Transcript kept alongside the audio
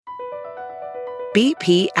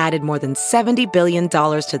BP added more than $70 billion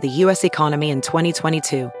to the U.S. economy in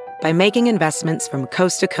 2022 by making investments from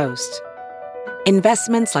coast to coast.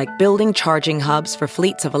 Investments like building charging hubs for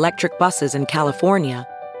fleets of electric buses in California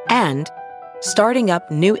and starting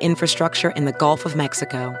up new infrastructure in the Gulf of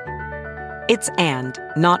Mexico. It's and,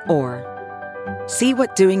 not or. See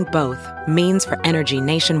what doing both means for energy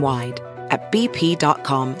nationwide at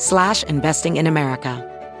bp.com/investing in America.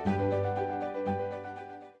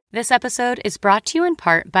 This episode is brought to you in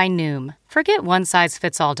part by Noom. Forget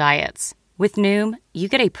one-size-fits-all diets. With Noom, you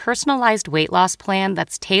get a personalized weight loss plan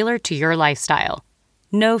that's tailored to your lifestyle.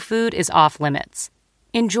 No food is off limits.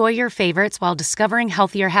 Enjoy your favorites while discovering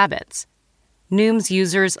healthier habits. Noom's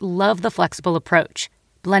users love the flexible approach,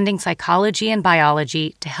 blending psychology and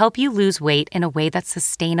biology to help you lose weight in a way that's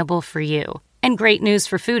sustainable for you. And great news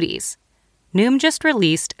for foodies. Noom just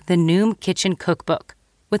released the Noom Kitchen Cookbook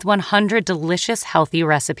with 100 delicious, healthy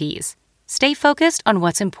recipes. Stay focused on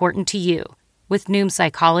what's important to you with Noom's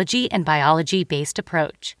psychology and biology-based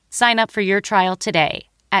approach. Sign up for your trial today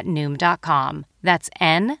at Noom.com. That's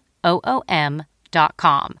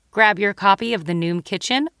Noom.com. Grab your copy of the Noom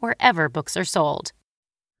Kitchen wherever books are sold.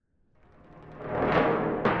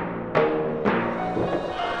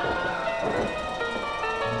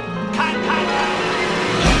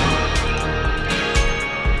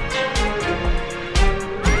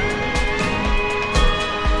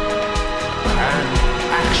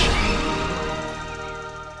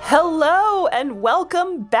 Hello and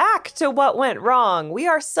welcome back to What Went Wrong. We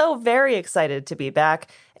are so very excited to be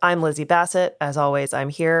back. I'm Lizzie Bassett. As always, I'm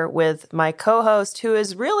here with my co-host who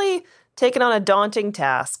is really taken on a daunting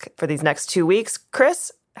task for these next 2 weeks.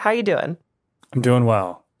 Chris, how you doing? I'm doing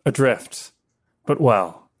well. Adrift, but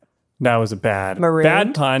well. That was a bad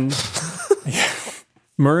pun.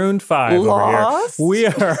 Marooned 5 Lost? over here. We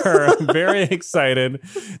are very excited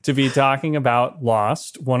to be talking about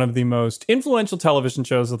Lost, one of the most influential television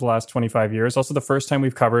shows of the last 25 years. Also the first time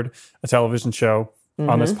we've covered a television show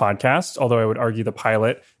on this podcast, although I would argue the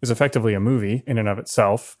pilot is effectively a movie in and of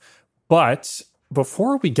itself. But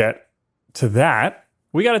before we get to that,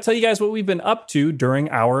 we got to tell you guys what we've been up to during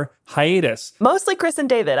our hiatus. Mostly Chris and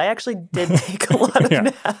David. I actually did take a lot of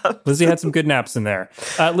naps. Lizzie had some good naps in there.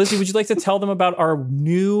 Lizzie, would you like to tell them about our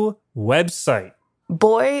new website?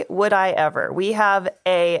 Boy, would I ever. We have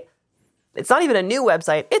it's not even a new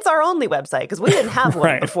website. It's our only website because we didn't have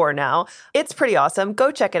one before now. It's pretty awesome.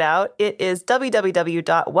 Go check it out. It is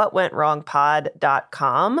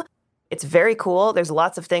www.whatwentwrongpod.com. It's very cool. There's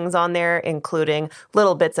lots of things on there, including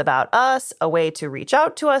little bits about us, a way to reach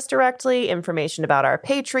out to us directly, information about our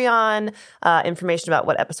Patreon, information about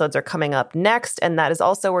what episodes are coming up next. And that is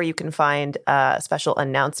also where you can find special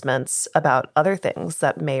announcements about other things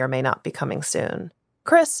that may or may not be coming soon.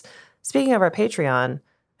 Chris, speaking of our Patreon,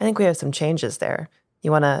 I think we have some changes there.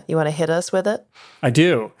 You wanna hit us with it? I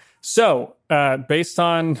do. So, based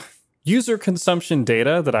on user consumption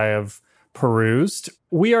data that I have perused,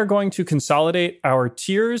 we are going to consolidate our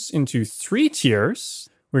tiers into 3 tiers.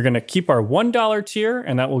 We're going to keep our $1 tier,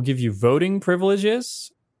 and that will give you voting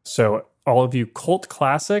privileges. So all of you cult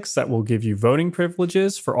classics, that will give you voting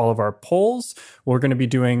privileges for all of our polls. We're going to be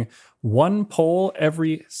doing one poll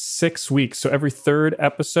every 6 weeks. So every third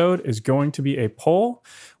episode is going to be a poll.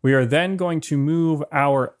 We are then going to move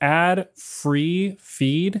our ad-free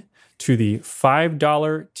feed to the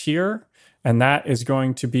 $5 tier. And that is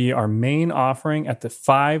going to be our main offering at the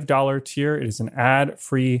 $5 tier. It is an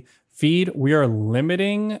ad-free feed. We are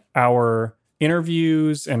limiting our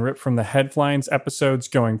interviews and Rip from the Headlines episodes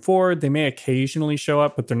going forward. They may occasionally show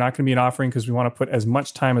up, but they're not going to be an offering because we want to put as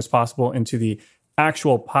much time as possible into the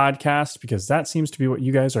actual podcast because that seems to be what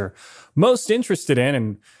you guys are most interested in.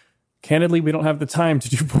 And candidly, we don't have the time to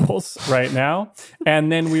do polls right now.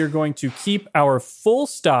 And then we are going to keep our full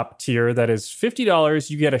stop tier. That is $50.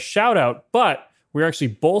 You get a shout out, but we're actually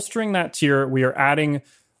bolstering that tier. We are adding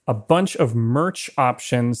a bunch of merch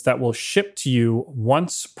options that will ship to you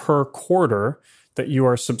once per quarter that you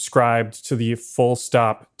are subscribed to the full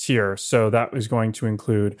stop tier. So that is going to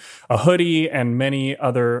include a hoodie and many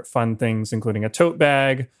other fun things, including a tote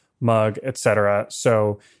bag, mug, etc.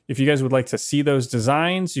 So if you guys would like to see those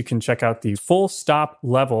designs, you can check out the full stop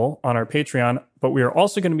level on our Patreon. But we are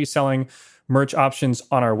also going to be selling merch options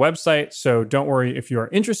on our website. So don't worry, if you are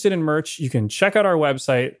interested in merch, you can check out our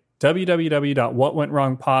website,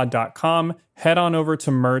 www.whatwentwrongpod.com. Head on over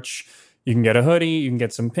to merch. You can get a hoodie, you can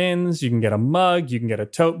get some pins, you can get a mug, you can get a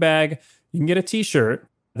tote bag, you can get a t-shirt.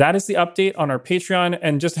 That is the update on our Patreon.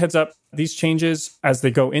 And just a heads up, these changes, as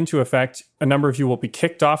they go into effect, a number of you will be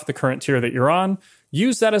kicked off the current tier that you're on.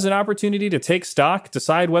 Use that as an opportunity to take stock,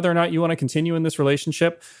 decide whether or not you want to continue in this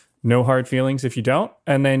relationship. No hard feelings if you don't.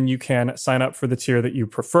 And then you can sign up for the tier that you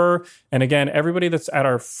prefer. And again, everybody that's at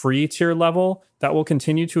our free tier level, that will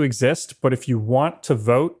continue to exist. But if you want to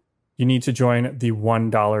vote, you need to join the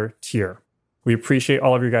 $1 tier. We appreciate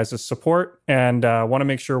all of your guys' support and want to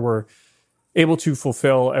make sure we're able to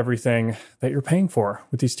fulfill everything that you're paying for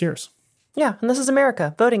with these tiers. Yeah, and this is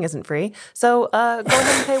America. Voting isn't free. So go ahead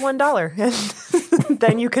and pay $1. And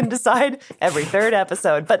then you can decide every third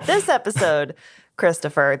episode. But this episode,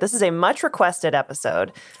 Christopher, this is a much requested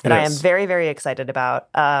episode that I am very, very excited about.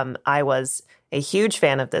 I was a huge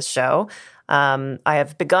fan of this show. I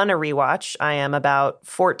have begun a rewatch. I am about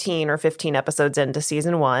 14 or 15 episodes into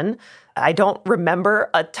season 1. I don't remember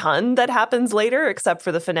a ton that happens later, except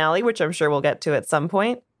for the finale, which I'm sure we'll get to at some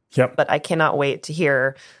point. Yep. But I cannot wait to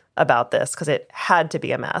hear about this because it had to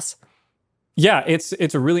be a mess. Yeah, it's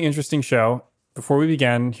a really interesting show. Before we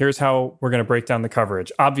begin, here's how we're going to break down the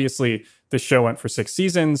coverage. Obviously, this show went for 6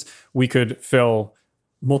 seasons. We could fill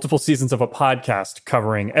multiple seasons of a podcast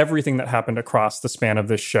covering everything that happened across the span of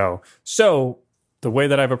this show. So the way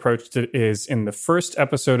that I've approached it is in the first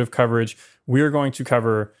episode of coverage, we are going to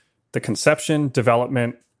cover the conception,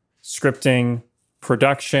 development, scripting,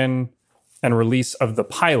 production, and release of the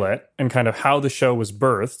pilot and kind of how the show was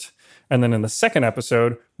birthed. And then in the second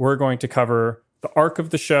episode, we're going to cover the arc of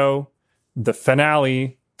the show, the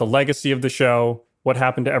finale, the legacy of the show, what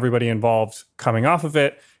happened to everybody involved coming off of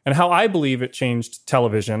it, and how I believe it changed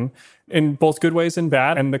television in both good ways and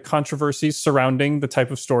bad, and the controversies surrounding the type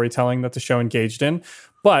of storytelling that the show engaged in.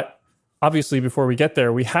 But obviously, before we get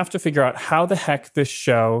there, we have to figure out how the heck this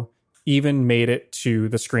show even made it to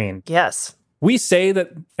the screen. Yes. We say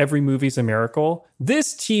that every movie's a miracle.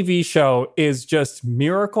 This TV show is just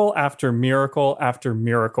miracle after miracle after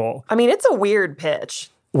miracle. I mean, it's a weird pitch.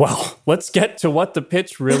 Well, let's get to what the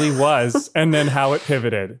pitch really was and then how it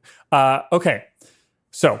pivoted. Okay,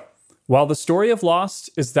 so while the story of Lost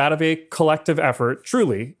is that of a collective effort,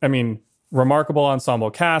 truly, I mean, remarkable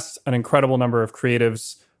ensemble cast, an incredible number of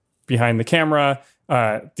creatives behind the camera,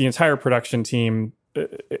 the entire production team,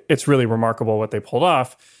 it's really remarkable what they pulled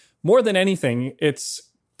off. More than anything, it's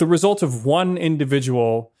the result of one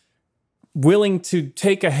individual willing to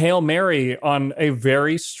take a Hail Mary on a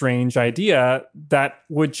very strange idea that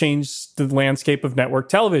would change the landscape of network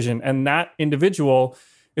television. And that individual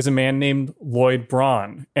is a man named Lloyd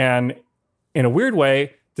Braun. And in a weird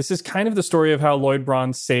way, this is kind of the story of how Lloyd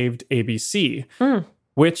Braun saved ABC,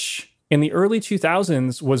 which in the early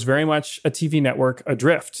 2000s was very much a TV network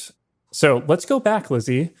adrift. So let's go back,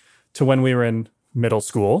 Lizzie, to when we were in middle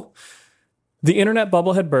school. The internet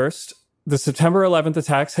bubble had burst. The September 11th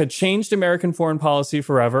attacks had changed American foreign policy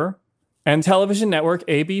forever. And television network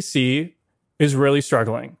ABC is really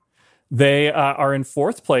struggling. They are in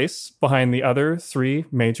 4th place behind the other 3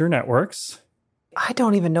 major networks. I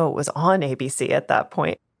don't even know it was on ABC at that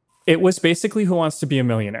point. It was basically Who Wants to Be a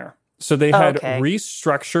Millionaire. So they had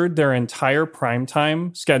restructured their entire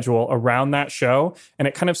primetime schedule around that show, and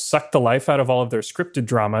it kind of sucked the life out of all of their scripted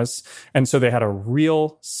dramas. And so they had a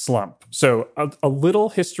real slump. So a little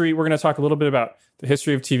history. We're going to talk a little bit about the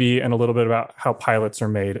history of TV and a little bit about how pilots are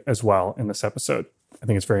made as well in this episode. I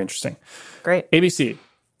think it's very interesting. Great. ABC,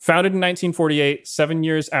 founded in 1948, 7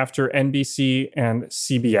 years after NBC and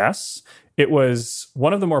CBS. It was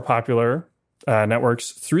one of the more popular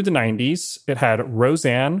networks through the 90s. It had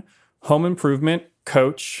Roseanne, Home Improvement,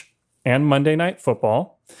 Coach, and Monday Night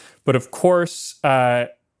Football. But of course,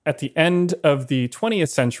 at the end of the 20th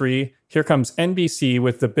century, here comes NBC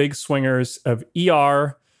with the big swingers of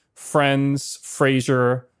ER, Friends,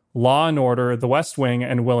 Frasier, Law and Order, The West Wing,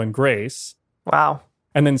 and Will and Grace. Wow.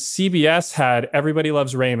 And then CBS had Everybody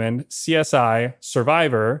Loves Raymond, CSI,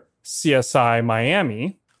 Survivor, CSI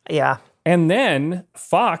Miami. Yeah. And then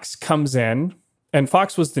Fox comes in. And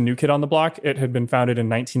Fox was the new kid on the block. It had been founded in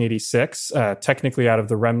 1986, technically out of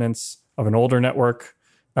the remnants of an older network,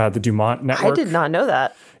 the Dumont Network. I did not know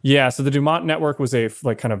that. Yeah, so the Dumont Network was a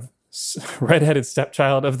kind of redheaded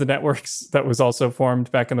stepchild of the networks that was also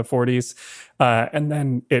formed back in the 40s. And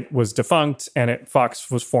then it was defunct, and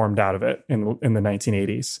Fox was formed out of it in the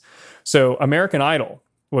 1980s. So American Idol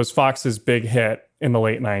was Fox's big hit in the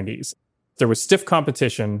late 90s. There was stiff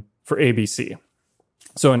competition for ABC.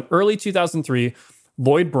 So in early 2003,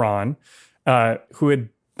 Lloyd Braun, who had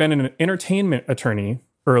been an entertainment attorney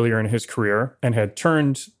earlier in his career and had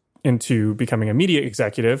turned into becoming a media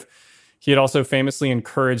executive, he had also famously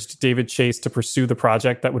encouraged David Chase to pursue the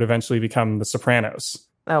project that would eventually become The Sopranos.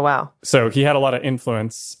 Oh, wow. So he had a lot of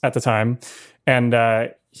influence at the time. And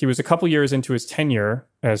he was a couple years into his tenure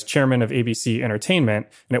as chairman of ABC Entertainment,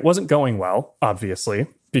 and it wasn't going well, obviously,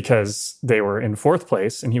 because they were in 4th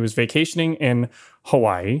place, and he was vacationing in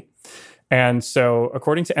Hawaii. And so,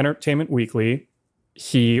 according to Entertainment Weekly,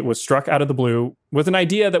 he was struck out of the blue with an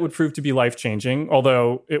idea that would prove to be life-changing,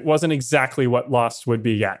 although it wasn't exactly what Lost would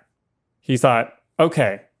be yet. He thought,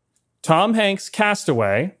 okay, Tom Hanks'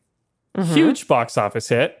 Castaway, huge box office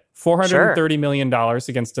hit, $430 million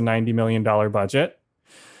against a $90 million budget,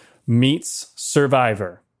 meets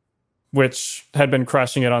Survivor, which had been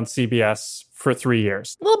crushing it on CBS for 3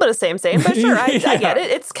 years. A little bit of same, but sure, I get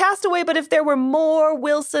it. It's Castaway, but if there were more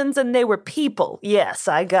Wilsons and they were people, yes,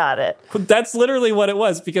 I got it. That's literally what it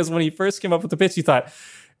was, because when he first came up with the pitch, he thought,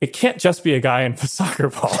 it can't just be a guy in a soccer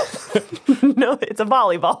ball. No, it's a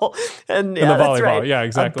volleyball. And yeah, the volleyball, that's right. Yeah,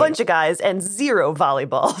 exactly. A bunch of guys and 0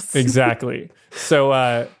 volleyballs. Exactly.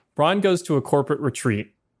 So Ron goes to a corporate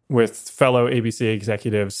retreat with fellow ABC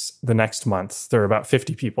executives the next month. There are about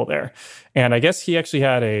 50 people there. And I guess he actually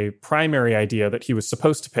had a primary idea that he was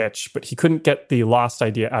supposed to pitch, but he couldn't get the Lost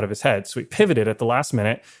idea out of his head. So he pivoted at the last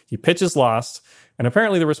minute. He pitches Lost. And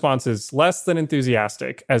apparently the response is less than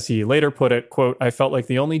enthusiastic. As he later put it, quote, I felt like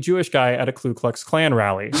the only Jewish guy at a Ku Klux Klan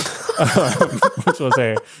rally, which was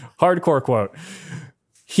a hardcore quote.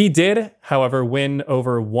 He did, however, win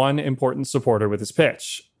over one important supporter with his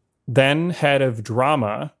pitch. Then head of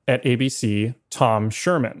drama at ABC, Tom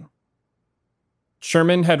Sherman.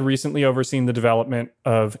 Sherman had recently overseen the development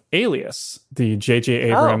of Alias, the J.J.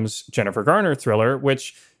 Abrams Jennifer Garner thriller,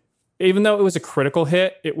 which, even though it was a critical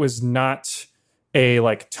hit, it was not a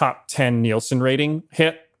top 10 Nielsen rating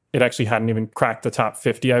hit. It actually hadn't even cracked the top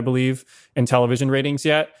 50, I believe, in television ratings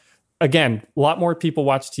yet. Again, a lot more people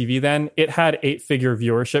watched TV then. It had 8-figure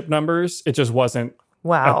viewership numbers. It just wasn't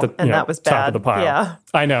at the that was bad. top of the pile. Yeah.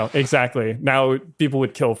 I know, exactly. Now people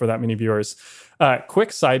would kill for that many viewers.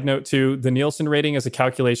 Quick side note too, the Nielsen rating is a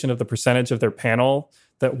calculation of the percentage of their panel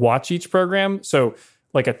that watch each program. So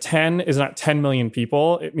a 10 is not 10 million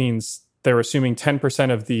people. It means they're assuming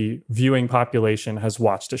 10% of the viewing population has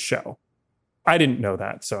watched a show. I didn't know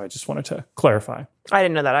that, so I just wanted to clarify. I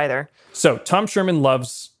didn't know that either. So Tom Sherman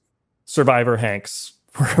loves Survivor Hanks,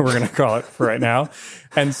 we're going to call it for right now.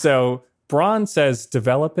 And so Braun says,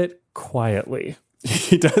 develop it quietly.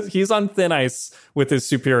 He's on thin ice with his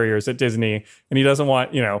superiors at Disney, and he doesn't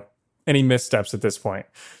want, any missteps at this point.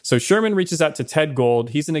 So Sherman reaches out to Ted Gold.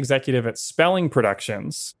 He's an executive at Spelling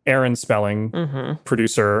Productions. Aaron Spelling,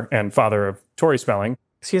 producer and father of Tori Spelling.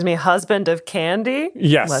 Excuse me, husband of Candy?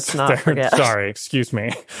 Yes. Let's not forget. Sorry, excuse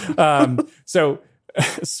me. So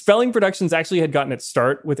Spelling Productions actually had gotten its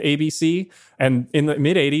start with ABC. And in the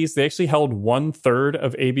mid-'80s, they actually held 1/3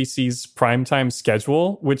 of ABC's primetime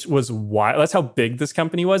schedule, which was wild. That's how big this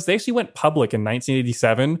company was. They actually went public in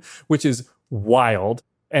 1987, which is wild.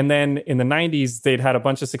 And then in the 90s, they'd had a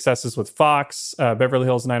bunch of successes with Fox, Beverly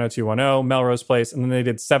Hills 90210, Melrose Place, and then they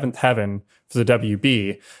did Seventh Heaven for the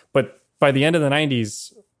WB. But by the end of the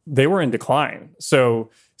 90s, they were in decline.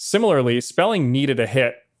 So similarly, Spelling needed a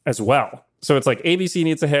hit as well. So it's ABC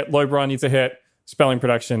needs a hit, Lloyd Braun needs a hit, Spelling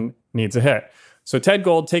Production needs a hit. So Ted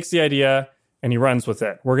Gold takes the idea and he runs with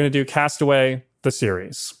it. We're going to do Castaway, the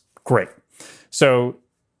series. Great. So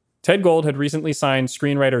Ted Gold had recently signed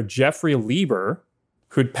screenwriter Jeffrey Lieber,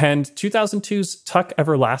 who'd penned 2002's Tuck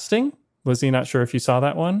Everlasting. Lizzie, not sure if you saw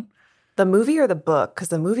that one. The movie or the book? Because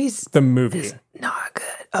the movie's... The movie. Not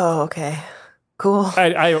good. Oh, okay. Cool.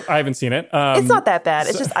 I haven't seen it. It's not that bad.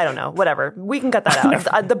 It's just, I don't know. Whatever. We can cut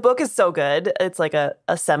that out. The book is so good. It's like a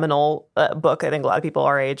seminal book I think a lot of people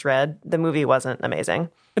our age read. The movie wasn't amazing.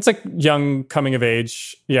 It's like young coming of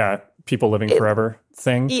age. Yeah. People living forever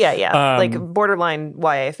thing. Yeah. Like borderline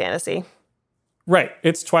YA fantasy. Right.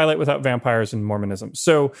 It's Twilight without vampires and Mormonism.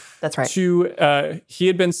 So that's right. He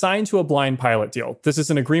had been signed to a blind pilot deal. This is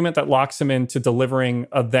an agreement that locks him into delivering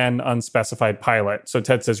a then unspecified pilot. So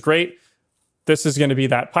Ted says, great, this is going to be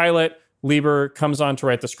that pilot. Lieber comes on to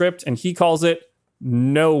write the script and he calls it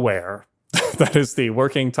Nowhere. That is the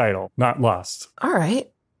working title, not Lost. All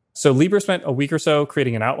right. So Lieber spent a week or so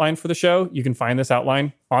creating an outline for the show. You can find this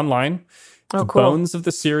outline online. Oh, the cool. bones of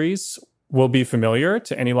the series will be familiar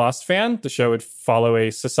to any Lost fan. The show would follow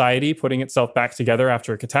a society putting itself back together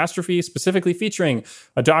after a catastrophe, specifically featuring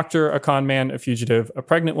a doctor, a con man, a fugitive, a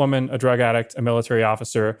pregnant woman, a drug addict, a military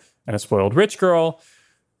officer, and a spoiled rich girl.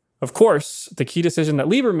 Of course, the key decision that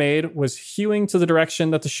Lieber made was hewing to the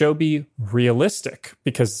direction that the show be realistic,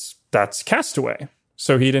 because that's Castaway.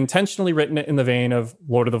 So he'd intentionally written it in the vein of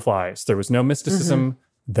Lord of the Flies. There was no mysticism.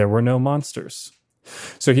 There were no monsters.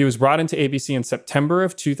 So he was brought into ABC in September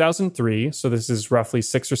of 2003. So this is roughly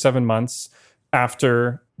 6 or 7 months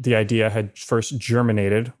after the idea had first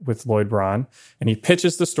germinated with Lloyd Braun. And he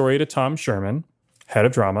pitches the story to Tom Sherman, head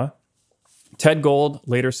of drama. Ted Gold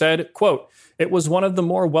later said, quote, It was one of the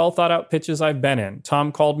more well thought out pitches I've been in.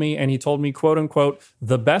 Tom called me and he told me, quote unquote,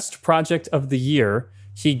 the best project of the year.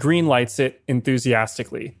 He greenlights it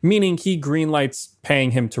enthusiastically, meaning he greenlights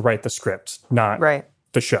paying him to write the script, not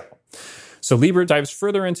the show. So Lieber dives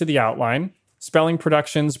further into the outline. Spelling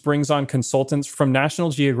Productions brings on consultants from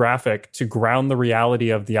National Geographic to ground the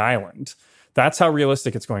reality of the island. That's how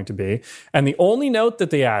realistic it's going to be. And the only note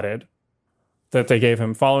that they added, that they gave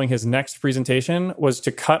him following his next presentation, was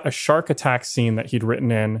to cut a shark attack scene that he'd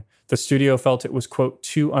written in. The studio felt it was, quote,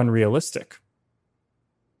 too unrealistic.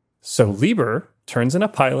 So Lieber turns in a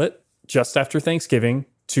pilot just after Thanksgiving,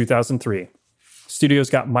 2003. Studios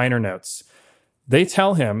got minor notes. They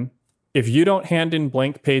tell him, if you don't hand in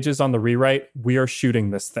blank pages on the rewrite, we are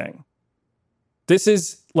shooting this thing. This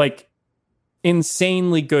is like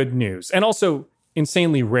insanely good news and also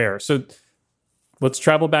insanely rare. So let's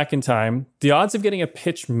travel back in time. The odds of getting a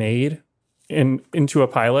pitch made into a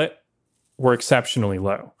pilot were exceptionally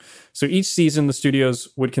low. So each season, the studios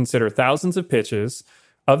would consider thousands of pitches.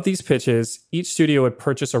 Of these pitches, each studio would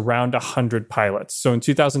purchase around 100 pilots. So in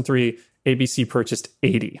 2003, ABC purchased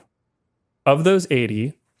 80. Of those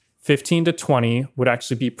 80, 15 to 20 would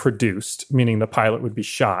actually be produced, meaning the pilot would be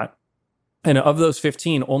shot. And of those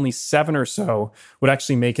 15, only 7 or so would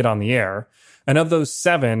actually make it on the air. And of those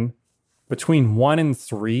 7, between 1 and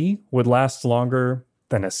 3 would last longer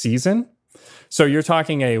than a season. So you're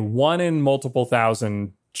talking a 1 in multiple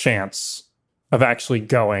thousand chance of actually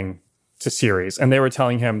going to series. And they were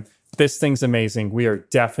telling him, this thing's amazing. We are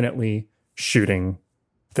definitely shooting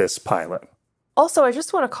this pilot. Also, I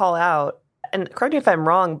just want to call out, and correct me if I'm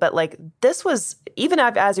wrong, but like this was, even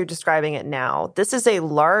as you're describing it now, this is a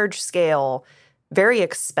large scale, very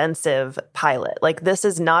expensive pilot. Like this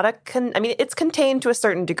is not I mean, it's contained to a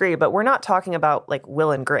certain degree, but we're not talking about like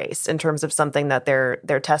Will and Grace in terms of something that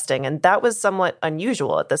they're testing. And that was somewhat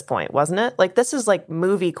unusual at this point, wasn't it? Like this is like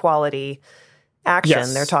movie quality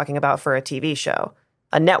action they're talking about for a TV show,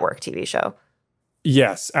 a network TV show.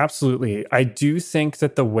 Yes, absolutely. I do think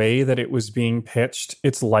that the way that it was being pitched,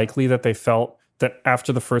 it's likely that they felt that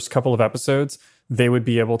after the first couple of episodes, they would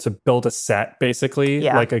be able to build a set, basically,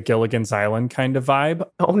 like a Gilligan's Island kind of vibe.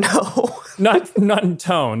 Oh, no. not in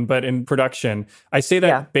tone, but in production. I say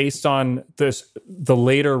that based on the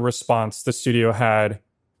later response the studio had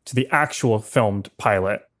to the actual filmed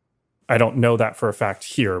pilot. I don't know that for a fact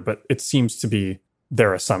here, but it seems to be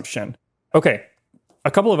their assumption. Okay,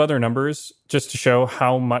 a couple of other numbers just to show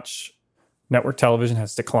how much network television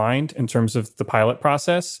has declined in terms of the pilot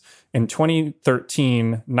process. In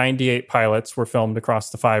 2013, 98 pilots were filmed across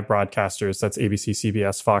the 5 broadcasters. That's ABC,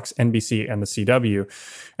 CBS, Fox, NBC, and the CW.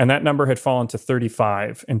 And that number had fallen to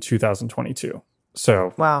 35 in 2022.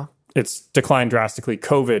 So wow, it's declined drastically.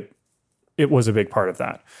 COVID, it was a big part of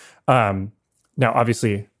that. Now,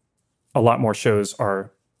 obviously, a lot more shows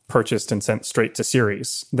are purchased and sent straight to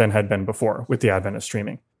series than had been before with the advent of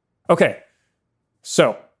streaming. Okay,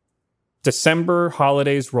 so December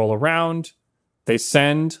holidays roll around. They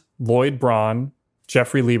send Lloyd Braun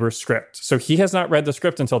Jeffrey Lieber's script. So he has not read the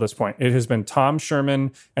script until this point. It has been Tom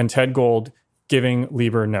Sherman and Ted Gold giving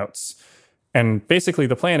Lieber notes. And basically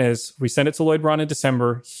the plan is we send it to Lloyd Braun in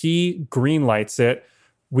December. He greenlights it.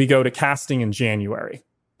 We go to casting in January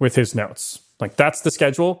with his notes. Like that's the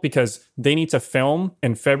schedule because they need to film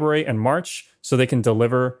in February and March so they can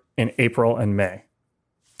deliver in April and May.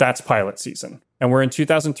 That's pilot season. And we're in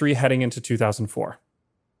 2003 heading into 2004.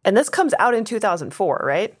 And this comes out in 2004,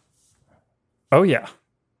 right? Oh, yeah.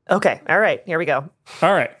 Okay. All right. Here we go.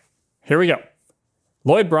 All right. Here we go.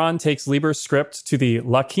 Lloyd Braun takes Lieber's script to the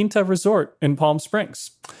La Quinta Resort in Palm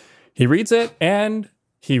Springs. He reads it and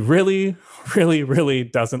he really, really, really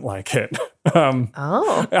doesn't like it.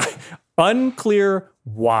 Unclear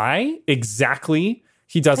why exactly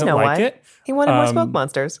he doesn't like it. He wanted more smoke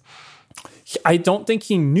monsters. I don't think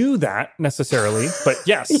he knew that necessarily, but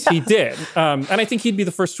yes, he did. And I think he'd be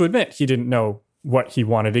the first to admit he didn't know what he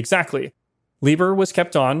wanted exactly. Lieber was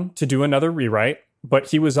kept on to do another rewrite,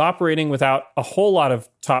 but he was operating without a whole lot of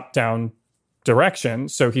top-down direction.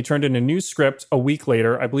 So he turned in a new script a week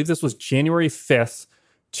later. I believe this was January 5th,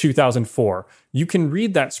 2004. You can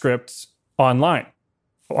read that script online.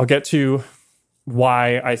 I'll get to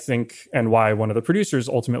why I think and why one of the producers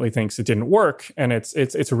ultimately thinks it didn't work. And it's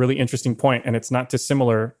a really interesting point, and it's not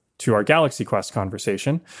dissimilar to our Galaxy Quest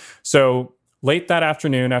conversation. So late that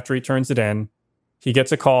afternoon, after he turns it in, he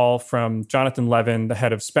gets a call from Jonathan Levin, the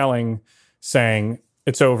head of spelling, saying,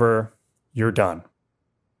 "It's over, you're done."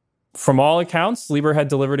 From all accounts, Lieber had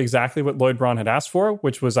delivered exactly what Lloyd Braun had asked for,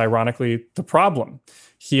 which was ironically the problem.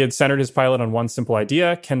 He had centered his pilot on one simple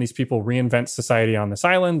idea. Can these people reinvent society on this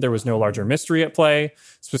island? There was no larger mystery at play.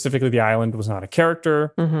 Specifically, the island was not a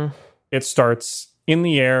character. Mm-hmm. It starts in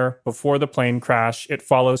the air before the plane crash. It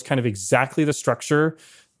follows kind of exactly the structure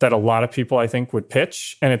that a lot of people, I think, would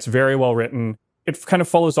pitch. And it's very well written. It kind of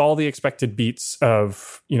follows all the expected beats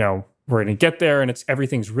of, we're going to get there and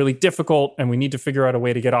everything's really difficult and we need to figure out a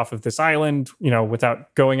way to get off of this island,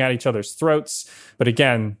 without going at each other's throats. But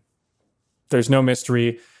again, there's no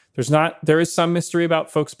mystery. There is some mystery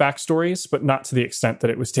about folks' backstories, but not to the extent that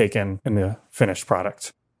it was taken in the finished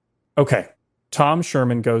product. Okay. Tom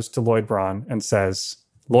Sherman goes to Lloyd Braun and says,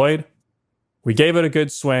 Lloyd, we gave it a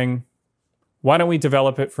good swing. Why don't we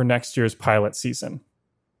develop it for next year's pilot season?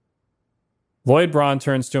 Lloyd Braun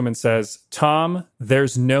turns to him and says, Tom,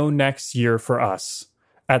 there's no next year for us.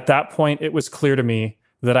 At that point, it was clear to me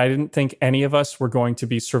that I didn't think any of us were going to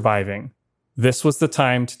be surviving. This was the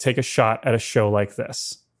time to take a shot at a show like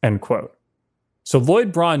this, end quote. So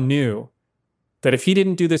Lloyd Braun knew that if he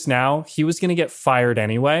didn't do this now, he was going to get fired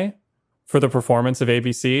anyway for the performance of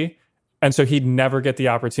ABC. And so he'd never get the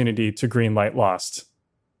opportunity to greenlight Lost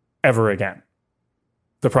ever again.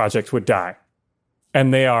 The project would die.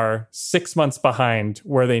 And they are 6 months behind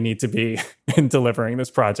where they need to be in delivering this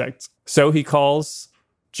project. So he calls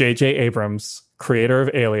J.J. Abrams, creator of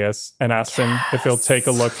Alias, and asks him if he'll take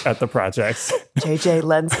a look at the project. J.J.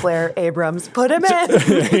 Lens Flare Abrams, put him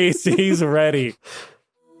in. He's ready.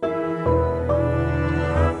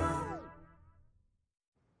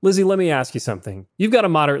 Lizzie, let me ask you something. You've got a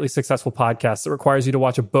moderately successful podcast that requires you to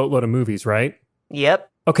watch a boatload of movies, right? Yep.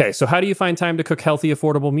 Okay, so how do you find time to cook healthy,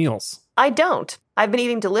 affordable meals? I don't. I've been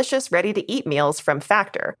eating delicious, ready-to-eat meals from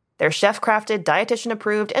Factor. They're chef-crafted,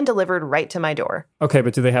 dietitian-approved, and delivered right to my door. Okay,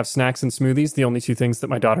 but do they have snacks and smoothies, the only two things that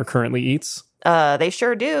my daughter currently eats? They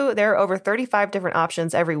sure do. There are over 35 different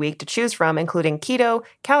options every week to choose from, including keto,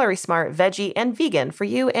 calorie smart, veggie, and vegan for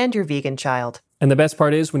you and your vegan child. And the best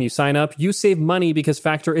part is, when you sign up, you save money because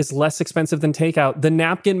Factor is less expensive than takeout. The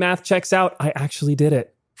napkin math checks out. I actually did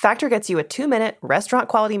it. Factor gets you a 2-minute,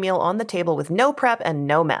 restaurant-quality meal on the table with no prep and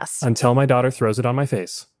no mess. Until my daughter throws it on my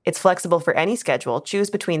face. It's flexible for any schedule. Choose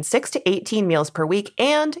between 6 to 18 meals per week,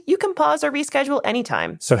 and you can pause or reschedule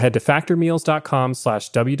anytime. So head to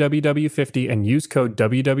factormeals.com/WWW50 and use code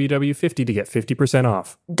WWW50 to get 50%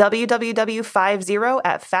 off. WWW50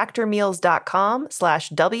 at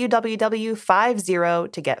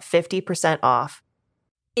factormeals.com/WWW50 to get 50% off.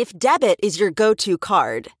 If debit is your go-to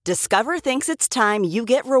card, Discover thinks it's time you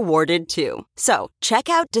get rewarded too. So, check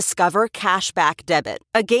out Discover Cashback Debit,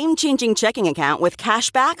 a game-changing checking account with cash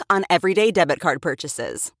back on everyday debit card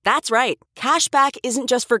purchases. That's right. Cashback isn't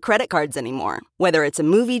just for credit cards anymore. Whether it's a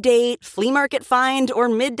movie date, flea market find, or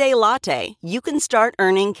midday latte, you can start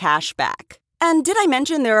earning cash back. And did I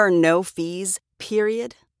mention there are no fees,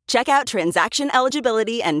 period? Check out transaction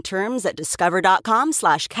eligibility and terms at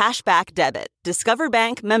discover.com/cashbackdebit. Discover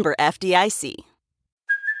Bank, member FDIC.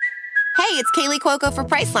 Hey, it's Kaylee Cuoco for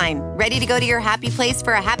Priceline. Ready to go to your happy place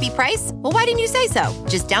for a happy price? Well, why didn't you say so?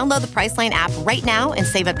 Just download the Priceline app right now and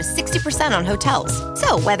save up to 60% on hotels.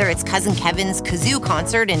 So whether it's Cousin Kevin's Kazoo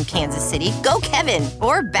Concert in Kansas City, go Kevin,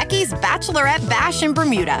 or Becky's Bachelorette Bash in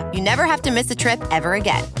Bermuda, you never have to miss a trip ever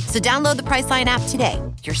again. So download the Priceline app today.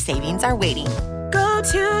 Your savings are waiting. Go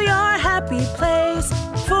to your happy place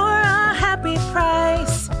for a happy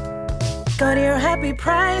price. Go to your happy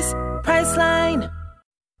price, Priceline.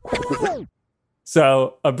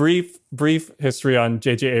 So a brief history on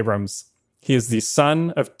J.J. Abrams. He is the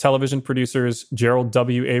son of television producers Gerald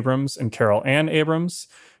W. Abrams and Carol Ann Abrams.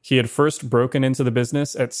 He had first broken into the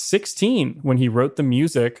business at 16 when he wrote the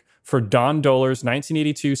music for Don Dohler's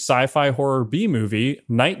 1982 sci-fi horror B-movie,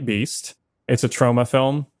 Night Beast. It's a trauma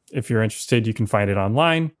film. If you're interested, you can find it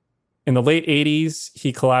online. In the late 80s,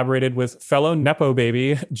 he collaborated with fellow Nepo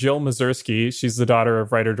baby Jill Mazursky, she's the daughter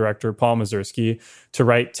of writer-director Paul Mazursky, to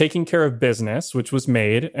write Taking Care of Business, which was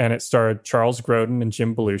made, and it starred Charles Grodin and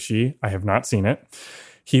Jim Belushi. I have not seen it.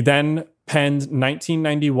 He then penned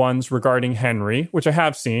 1991's Regarding Henry, which I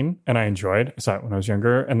have seen, and I enjoyed. I saw it when I was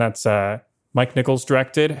younger, and that's Mike Nichols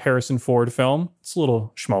directed, Harrison Ford film. It's a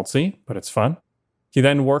little schmaltzy, but it's fun. He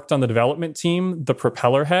then worked on the development team, the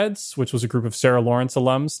Propeller Heads, which was a group of Sarah Lawrence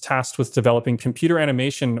alums tasked with developing computer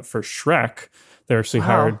animation for Shrek. They're actually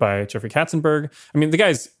hired by Jeffrey Katzenberg. I mean, the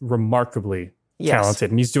guy's remarkably talented,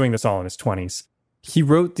 and he's doing this all in his 20s. He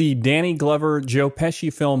wrote the Danny Glover, Joe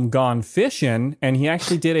Pesci film Gone Fishin', and he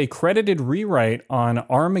actually did a credited rewrite on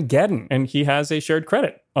Armageddon, and he has a shared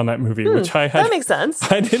credit on that movie, which I had... That makes sense.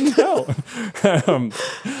 I didn't know. I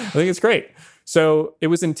think it's great. So it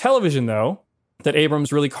was in television, though, that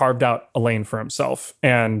Abrams really carved out a lane for himself.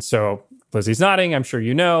 And so Lizzie's nodding, I'm sure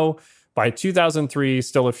you know. By 2003,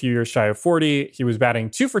 still a few years shy of 40, he was batting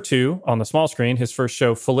 2 for 2 on the small screen. His first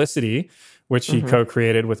show, Felicity, which he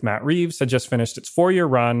co-created with Matt Reeves, had just finished its 4-year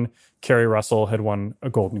run. Kerry Russell had won a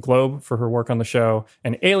Golden Globe for her work on the show.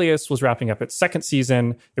 And Alias was wrapping up its 2nd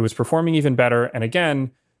season. It was performing even better. And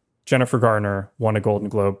again, Jennifer Garner won a Golden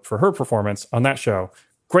Globe for her performance on that show.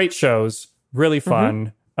 Great shows, really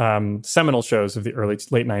fun. Seminal shows of the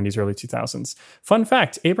late 90s, early 2000s. Fun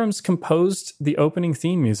fact, Abrams composed the opening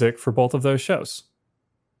theme music for both of those shows.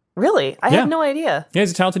 Really? I had no idea. Yeah,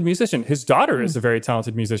 he's a talented musician. His daughter is a very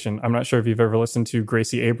talented musician. I'm not sure if you've ever listened to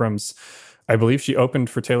Gracie Abrams. I believe she opened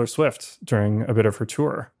for Taylor Swift during a bit of her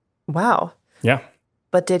tour. Wow. Yeah.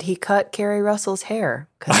 But did he cut Kerry Russell's hair?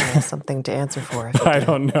 Because there's something to answer for. I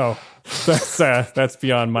don't know. That's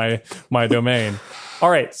beyond my domain. All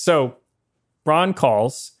right, so Bron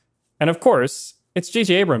calls, and of course, it's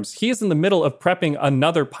J.J. Abrams. He is in the middle of prepping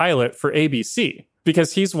another pilot for ABC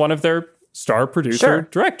because he's one of their star producer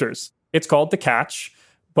directors. It's called The Catch,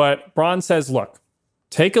 but Bron says, look,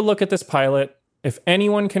 take a look at this pilot. If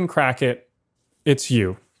anyone can crack it, it's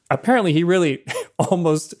you. Apparently, he really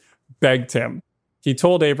almost begged him. He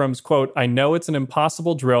told Abrams, quote, I know it's an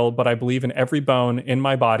impossible drill, but I believe in every bone in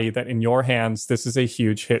my body that in your hands, this is a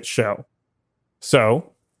huge hit show.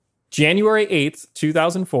 So, January 8th,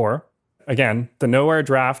 2004, again, the Nowhere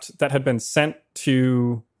draft that had been sent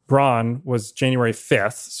to Bron was January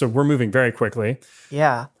 5th, so we're moving very quickly.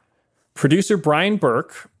 Yeah. Producer Brian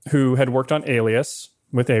Burke, who had worked on Alias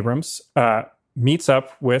with Abrams, meets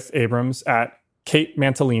up with Abrams at Kate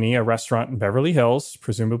Mantellini, a restaurant in Beverly Hills,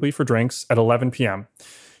 presumably for drinks, at 11 p.m.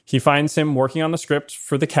 He finds him working on the script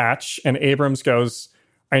for The Catch, and Abrams goes,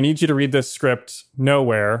 I need you to read this script,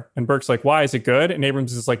 Nowhere. And Burke's like, why, is it good? And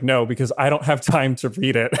Abrams is like, no, because I don't have time to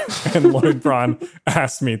read it. And Lloyd Braun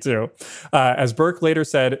asked me to. As Burke later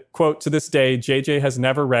said, quote, to this day, JJ has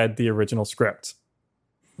never read the original script.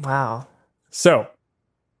 Wow. So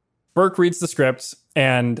Burke reads the script,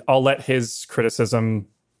 and I'll let his criticism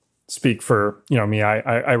speak for, me.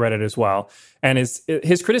 I read it as well. And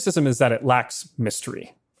his criticism is that it lacks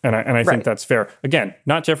mystery. And I think that's fair. Again,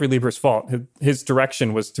 not Jeffrey Lieber's fault. His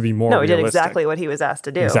direction was to be more realistic. He did exactly what he was asked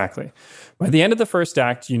to do. Exactly. By the end of the first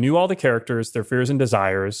act, you knew all the characters, their fears and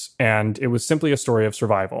desires, and it was simply a story of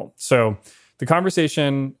survival. So the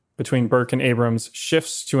conversation between Burke and Abrams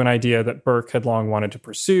shifts to an idea that Burke had long wanted to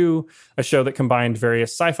pursue, a show that combined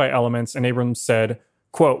various sci-fi elements, and Abrams said,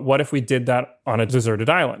 quote, what if we did that on a deserted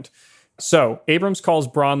island? So Abrams calls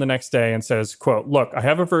Bron the next day and says, quote, look, I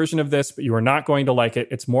have a version of this, but you are not going to like it.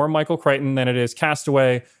 It's more Michael Crichton than it is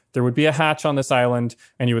Castaway. There would be a hatch on this island,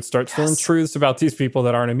 and you would start to learn truths about these people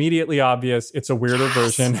that aren't immediately obvious. It's a weirder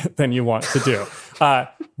version than you want to do.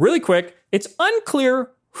 Really quick, it's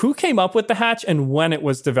unclear who came up with the hatch and when it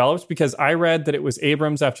was developed, because I read that it was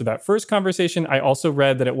Abrams after that first conversation. I also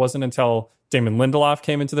read that it wasn't until Damon Lindelof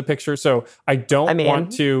came into the picture. So I don't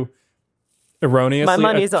want to erroneously... My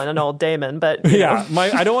money's on an old Damon, but...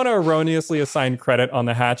 I don't want to erroneously assign credit on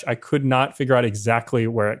the hatch. I could not figure out exactly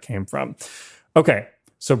where it came from. Okay,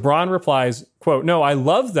 so Bron replies, quote, no, I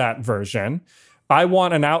love that version. I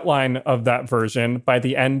want an outline of that version by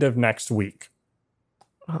the end of next week.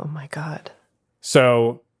 Oh, my God.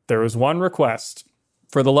 So there was one request.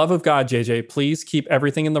 For the love of God, JJ, please keep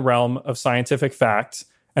everything in the realm of scientific fact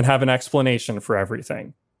and have an explanation for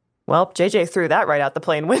everything. Well, JJ threw that right out the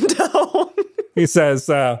plane window. He says,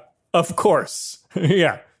 of course.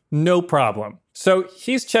 Yeah, no problem. So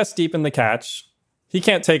he's chest deep in The Catch. He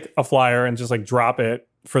can't take a flyer and just drop it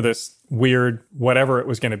for this weird whatever it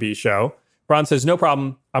was going to be show. Bron says, no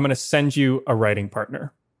problem. I'm going to send you a writing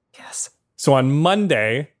partner. Yes. So on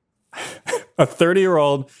Monday, a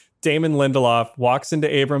 30-year-old Damon Lindelof walks into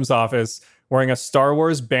Abrams' office wearing a Star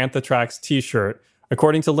Wars Bantha Tracks t-shirt.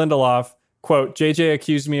 According to Lindelof, quote, JJ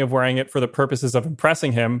accused me of wearing it for the purposes of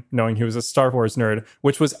impressing him, knowing he was a Star Wars nerd,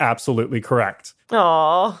 which was absolutely correct.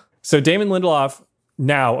 Aww. So Damon Lindelof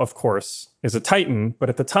now, of course, is a titan, but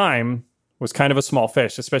at the time was kind of a small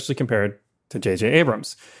fish, especially compared to J.J.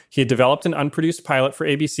 Abrams. He had developed an unproduced pilot for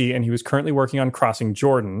ABC, and he was currently working on Crossing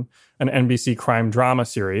Jordan, an NBC crime drama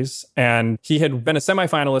series. And he had been a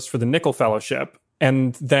semifinalist for the Nicholl Fellowship.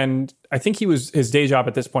 And then I think his day job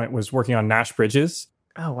at this point was working on Nash Bridges.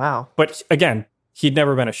 Oh, wow. But again, he'd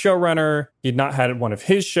never been a showrunner. He'd not had one of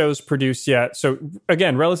his shows produced yet. So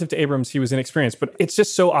again, relative to Abrams, he was inexperienced. But it's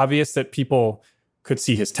just so obvious that people could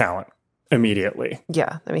see his talent immediately.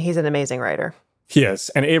 Yeah. I mean, he's an amazing writer. He is.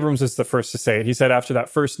 And Abrams is the first to say it. He said after that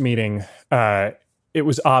first meeting, it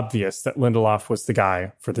was obvious that Lindelof was the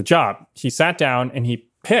guy for the job. He sat down and he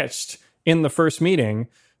pitched in the first meeting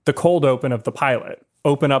the cold open of the pilot.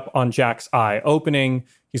 Open up on Jack's eye opening.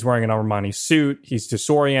 He's wearing an Armani suit. He's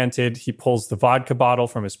disoriented. He pulls the vodka bottle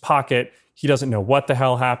from his pocket. He doesn't know what the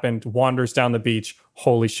hell happened, wanders down the beach.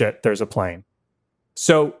 Holy shit, there's a plane.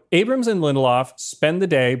 So Abrams and Lindelof spend the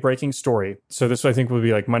day breaking story. So this, I think, would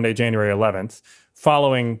be like Monday, January 11th,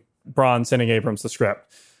 following Braun sending Abrams the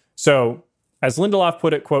script. So as Lindelof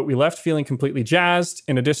put it, quote, "We left feeling completely jazzed.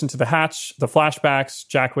 In addition to the hatch, the flashbacks,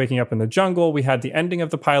 Jack waking up in the jungle, we had the ending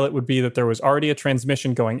of the pilot would be that there was already a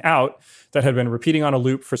transmission going out that had been repeating on a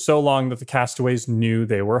loop for so long that the castaways knew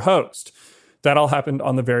they were host. That all happened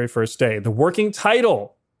on the very first day. The working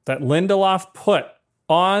title that Lindelof put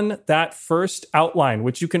on that first outline,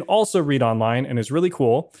 which you can also read online and is really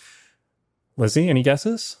cool. Lizzie, any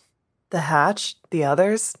guesses? The Hatch, the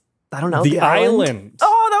others? I don't know. The Island.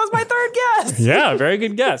 Oh, that was my third guess. Yeah, very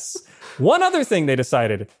good guess. One other thing they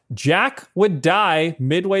decided, Jack would die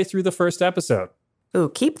midway through the first episode. Ooh,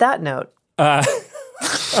 keep that note.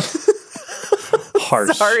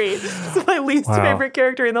 Harsh. Sorry. It's my least favorite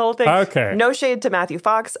character in the whole thing. Okay. No shade to Matthew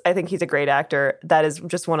Fox. I think he's a great actor. That is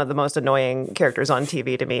just one of the most annoying characters on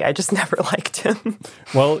TV to me. I just never liked him.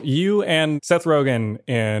 Well, you and Seth Rogen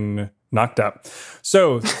in Knocked Up.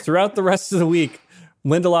 So throughout the rest of the week,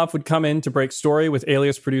 Lindelof would come in to break story with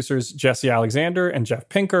Alias producers Jesse Alexander and Jeff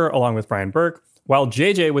Pinker, along with Brian Burke, while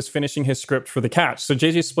JJ was finishing his script for The Catch. So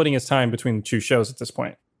JJ's splitting his time between the two shows at this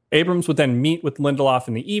point. Abrams would then meet with Lindelof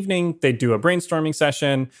in the evening. They'd do a brainstorming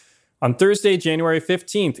session. On Thursday, January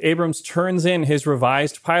 15th, Abrams turns in his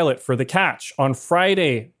revised pilot for The Catch. On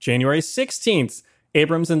Friday, January 16th,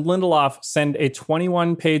 Abrams and Lindelof send a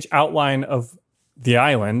 21-page outline of The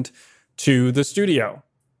Island to the studio.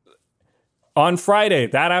 On Friday,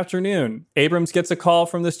 that afternoon, Abrams gets a call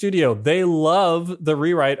from the studio. They love the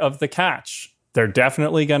rewrite of The Catch. They're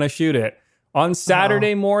definitely going to shoot it. On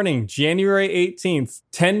Saturday morning, January 18th,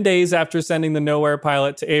 10 days after sending the Nowhere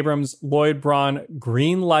pilot to Abrams, Lloyd Braun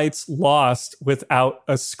green lights Lost without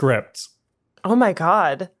a script. Oh my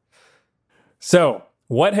God. So,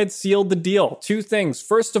 what had sealed the deal? Two things.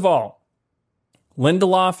 First of all,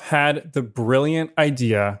 Lindelof had the brilliant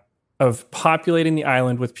idea of populating the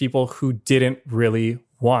island with people who didn't really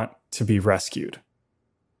want to be rescued.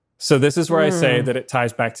 So this is where I say that it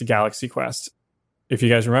ties back to Galaxy Quest. If you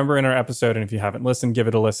guys remember in our episode, and if you haven't listened, give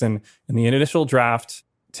it a listen. In the initial draft,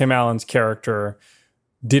 Tim Allen's character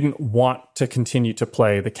didn't want to continue to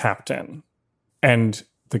play the captain. And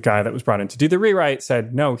the guy that was brought in to do the rewrite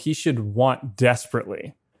said, no, he should want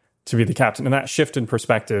desperately to be the captain. And that shift in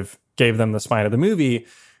perspective gave them the spine of the movie.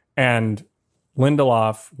 And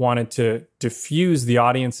Lindelof wanted to diffuse the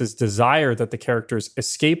audience's desire that the characters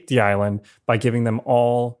escape the island by giving them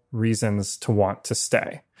all reasons to want to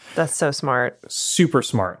stay. That's so smart. Super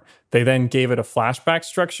smart. They then gave it a flashback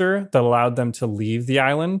structure that allowed them to leave the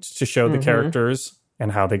island to show the characters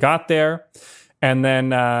and how they got there. And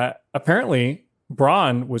then apparently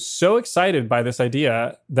Braun was so excited by this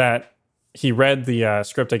idea that he read the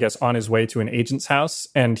script, I guess, on his way to an agent's house.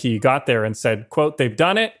 And he got there and said, quote, "They've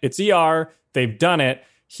done it. It's ER. They've done it."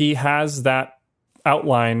 He has that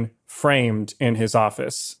outline framed in his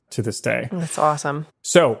office to this day. That's awesome.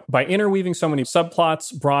 So by interweaving so many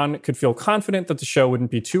subplots, Braun could feel confident that the show wouldn't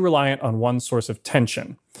be too reliant on one source of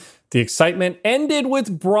tension. The excitement ended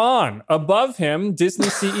with Braun. Above him, Disney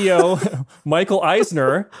CEO Michael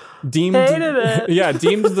Eisner deemed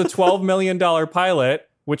the $12 million pilot,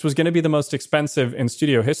 which was going to be the most expensive in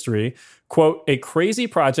studio history, quote, "a crazy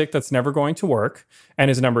project that's never going to work." And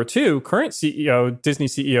his number two, current CEO, Disney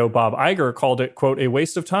CEO Bob Iger, called it, quote, "a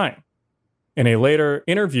waste of time." In a later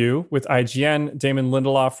interview with IGN, Damon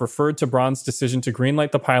Lindelof referred to Braun's decision to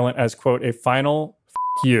greenlight the pilot as, quote, "a final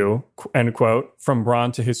f*** you," end quote, from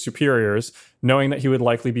Braun to his superiors, knowing that he would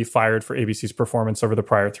likely be fired for ABC's performance over the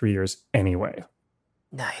prior 3 years anyway.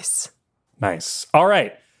 Nice. All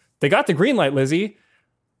right. They got the green light, Lizzie.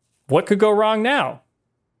 What could go wrong now?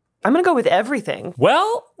 I'm going to go with everything.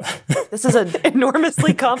 Well, this is an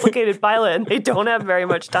enormously complicated pilot, and they don't have very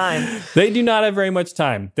much time. They do not have very much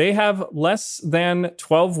time. They have less than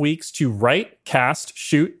 12 weeks to write, cast,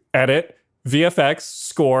 shoot, edit, VFX,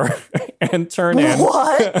 score, and turn in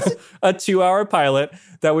a 2-hour pilot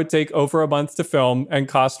that would take over a month to film and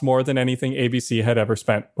cost more than anything ABC had ever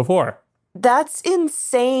spent before. That's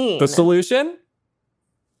insane. The solution?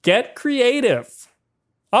 Get creative.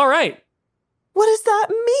 All right. What does that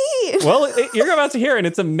mean? Well, you're about to hear it, and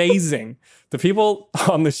it's amazing. The people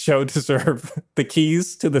on the show deserve the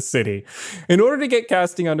keys to the city. In order to get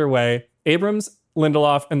casting underway, Abrams,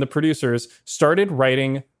 Lindelof, and the producers started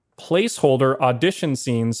writing placeholder audition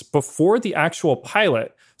scenes before the actual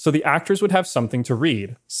pilot so the actors would have something to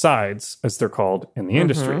read, sides, as they're called in the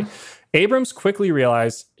industry. Abrams quickly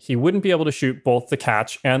realized he wouldn't be able to shoot both The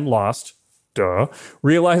Catch and Lost.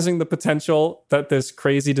 Realizing the potential that this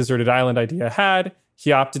crazy deserted island idea had,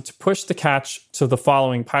 he opted to push The Catch to the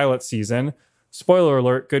following pilot season. Spoiler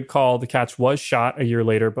alert, good call. The Catch was shot a year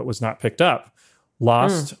later, but was not picked up.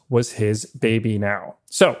 Lost was his baby now.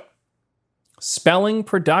 So, Spelling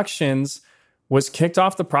Productions was kicked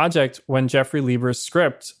off the project when Jeffrey Lieber's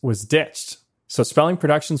script was ditched. So Spelling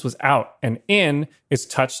Productions was out, and in is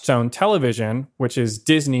Touchstone Television, which is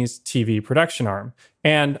Disney's TV production arm,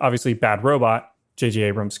 and obviously Bad Robot, J.J.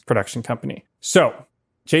 Abrams' production company. So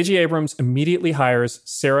J.J. Abrams immediately hires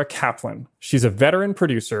Sarah Kaplan. She's a veteran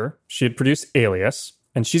producer. She had produced Alias,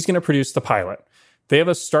 and she's going to produce the pilot. They have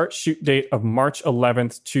a start shoot date of March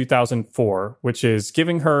 11th, 2004, which is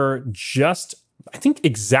giving her just, I think,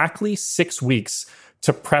 exactly 6 weeks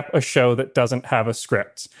to prep a show that doesn't have a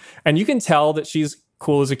script. And you can tell that she's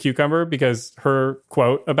cool as a cucumber because her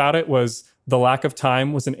quote about it was, "The lack of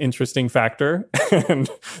time was an interesting factor." And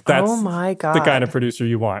that's oh my God. the kind of producer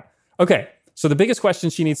you want. Okay, so the biggest question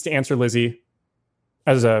she needs to answer, Lizzie,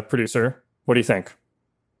 as a producer, what do you think?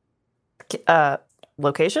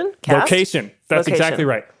 Location? Cast? Location. That's Location. exactly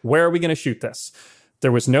right. Where are we going to shoot this?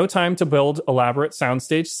 There was no time to build elaborate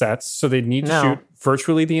soundstage sets, so they'd need to shoot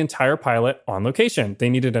virtually the entire pilot on location. They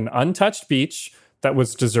needed an untouched beach that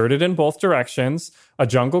was deserted in both directions, a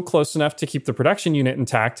jungle close enough to keep the production unit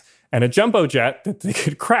intact, and a jumbo jet that they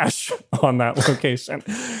could crash on that location.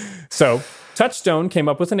 So Touchstone came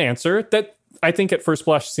up with an answer that I think at first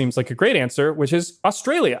blush seems like a great answer, which is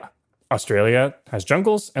Australia. Australia has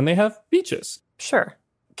jungles and they have beaches. Sure.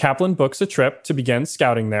 Kaplan books a trip to begin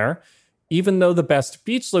scouting there, even though the best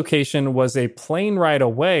beach location was a plane ride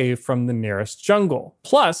away from the nearest jungle.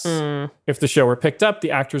 Plus, if the show were picked up, the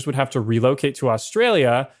actors would have to relocate to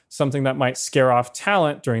Australia, something that might scare off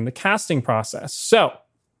talent during the casting process. So,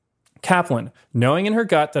 Kaplan, knowing in her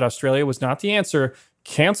gut that Australia was not the answer,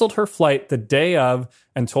 canceled her flight the day of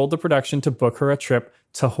and told the production to book her a trip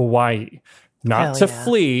to Hawaii. Not to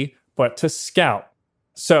flee, but to scout.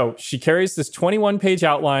 So she carries this 21-page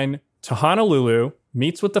outline to Honolulu,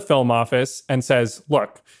 meets with the film office, and says,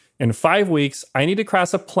 look, in 5 weeks, I need to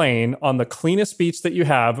crash a plane on the cleanest beach that you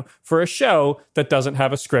have for a show that doesn't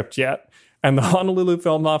have a script yet. And the Honolulu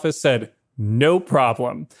film office said, no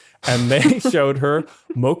problem. And they showed her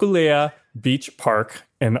Mokulea Beach Park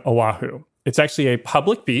in Oahu. It's actually a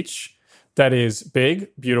public beach that is big,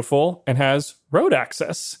 beautiful, and has road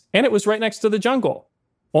access. And it was right next to the jungle.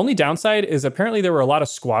 Only downside is apparently there were a lot of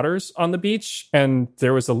squatters on the beach, and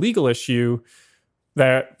there was a legal issue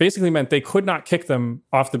that basically meant they could not kick them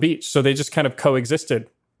off the beach. So they just kind of coexisted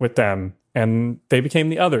with them, and they became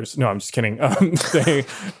the others. No, I'm just kidding. They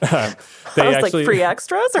actually like free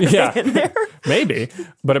extras are they in there? Maybe,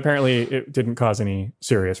 but apparently it didn't cause any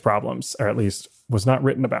serious problems, or at least was not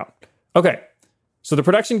written about. Okay, so the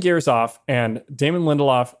production gears off, and Damon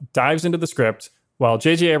Lindelof dives into the script while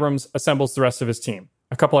J.J. Abrams assembles the rest of his team.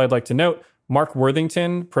 A couple I'd like to note: Mark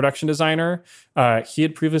Worthington, production designer. He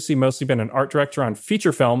had previously mostly been an art director on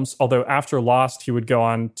feature films, although after Lost, he would go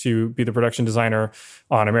on to be the production designer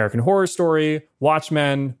on American Horror Story,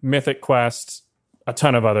 Watchmen, Mythic Quest, a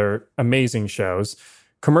ton of other amazing shows.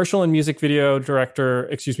 Commercial and music video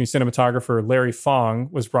cinematographer Larry Fong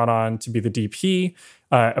was brought on to be the DP.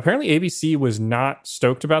 Apparently, ABC was not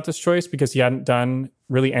stoked about this choice because he hadn't done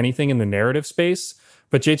really anything in the narrative space.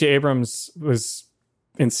 But J.J. Abrams was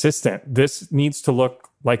insistent. This needs to look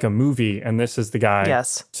like a movie, and this is the guy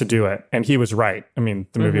to do it. And he was right. I mean,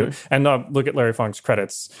 the movie. And look at Larry Fong's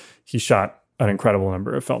credits. He shot an incredible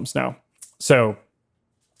number of films now. So,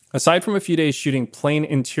 aside from a few days shooting plain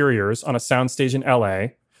interiors on a soundstage in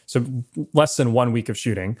LA, so less than 1 week of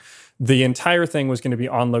shooting, the entire thing was going to be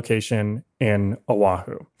on location in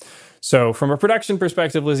Oahu. So, from a production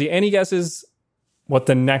perspective, Lizzie, any guesses what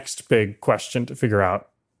the next big question to figure out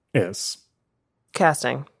is?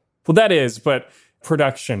 Casting. Well, that is, but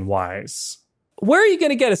production-wise, where are you going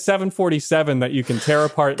to get a 747 that you can tear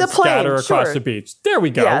apart and scatter across the beach? There we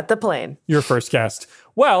go. Yeah, the plane. Your first guest.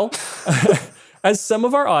 Well, as some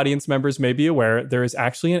of our audience members may be aware, there is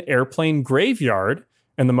actually an airplane graveyard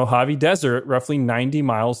in the Mojave Desert, roughly 90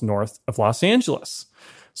 miles north of Los Angeles.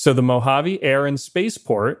 So the Mojave Air and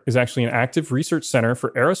Spaceport is actually an active research center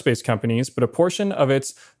for aerospace companies, but a portion of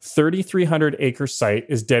its 3,300-acre site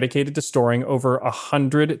is dedicated to storing over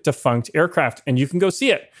 100 defunct aircraft, and you can go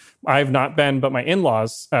see it. I have not been, but my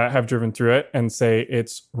in-laws have driven through it and say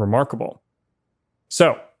it's remarkable.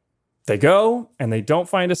 So they go, and they don't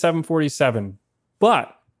find a 747,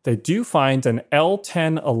 but they do find an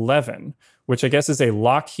L-1011, which I guess is a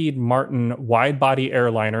Lockheed Martin wide-body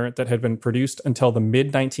airliner that had been produced until the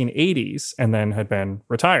mid-1980s and then had been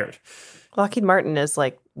retired. Lockheed Martin is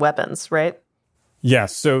like weapons, right?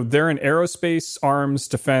 Yes. So they're an aerospace, arms,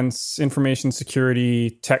 defense, information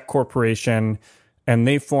security, tech corporation. And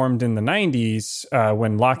they formed in the 90s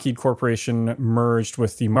when Lockheed Corporation merged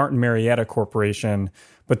with the Martin Marietta Corporation.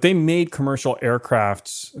 But they made commercial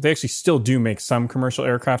aircraft. They actually still do make some commercial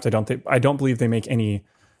aircraft. I don't believe they make any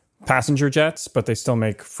passenger jets, but they still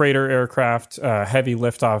make freighter aircraft, heavy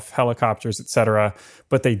liftoff helicopters, etc.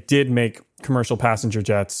 But they did make commercial passenger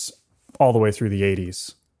jets all the way through the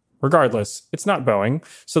 80s. Regardless, it's not Boeing,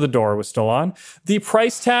 so the door was still on. The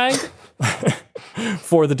price tag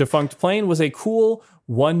for the defunct plane was a cool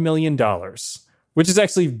 $1 million, which is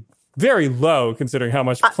actually very low considering how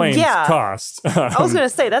much planes cost. I was going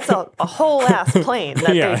to say, that's a whole ass plane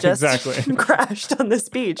that they just crashed on this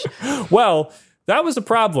beach. Well, that was a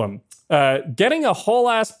problem. Getting a whole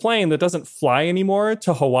ass plane that doesn't fly anymore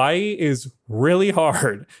to Hawaii is really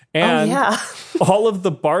hard. And all of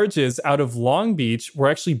the barges out of Long Beach were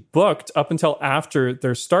actually booked up until after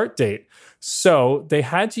their start date. So they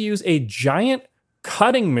had to use a giant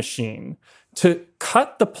cutting machine to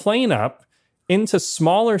cut the plane up into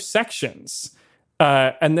smaller sections.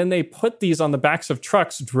 And then they put these on the backs of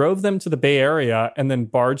trucks, drove them to the Bay Area, and then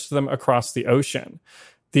barged them across the ocean.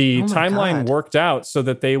 The timeline worked out so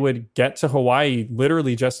that they would get to Hawaii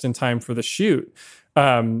literally just in time for the shoot.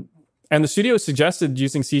 And the studio suggested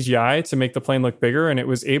using CGI to make the plane look bigger. And it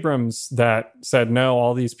was Abrams that said, no,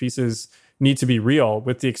 all these pieces need to be real,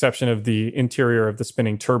 with the exception of the interior of the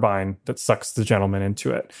spinning turbine that sucks the gentleman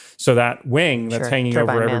into it. So that wing that's hanging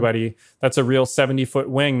over everybody, that's a real 70-foot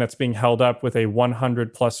wing that's being held up with a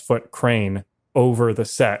 100-plus foot crane over the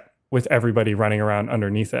set with everybody running around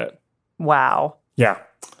underneath it. Wow. Yeah.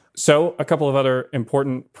 So a couple of other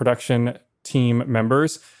important production team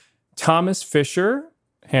members. Thomas Fisher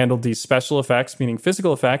handled the special effects, meaning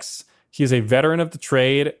physical effects. He's a veteran of the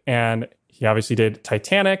trade, and he obviously did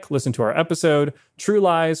Titanic, listen to our episode, True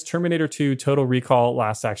Lies, Terminator 2, Total Recall,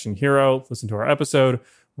 Last Action Hero, listen to our episode,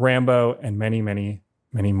 Rambo, and many, many,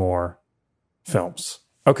 many more films.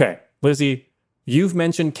 Okay, Lizzie, you've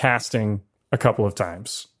mentioned casting a couple of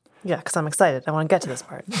times. Yeah, because I'm excited. I want to get to this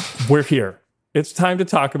part. We're here. It's time to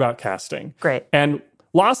talk about casting. Great. And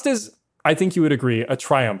Lost is, I think you would agree, a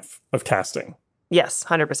triumph of casting. Yes,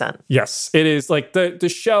 100%. Yes, it is. Like the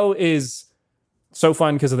show is so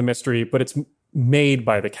fun because of the mystery, but it's made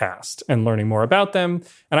by the cast and learning more about them.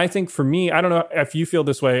 And I think for me, I don't know if you felt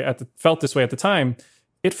this way at the time,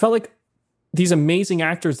 it felt like these amazing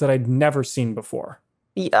actors that I'd never seen before.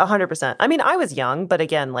 100%. I mean, I was young, but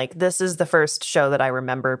again, like this is the first show that I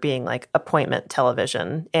remember being like appointment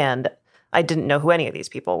television, and I didn't know who any of these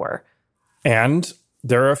people were. And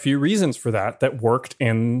there are a few reasons for that worked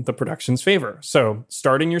in the production's favor. So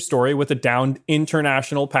starting your story with a downed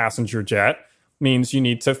international passenger jet means you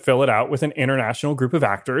need to fill it out with an international group of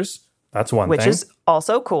actors. That's one thing. Which is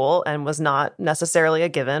also cool and was not necessarily a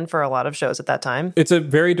given for a lot of shows at that time. It's a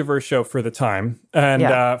very diverse show for the time.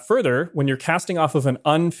 And further, when you're casting off of an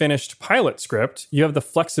unfinished pilot script, you have the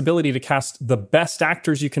flexibility to cast the best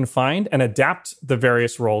actors you can find and adapt the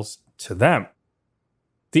various roles to them.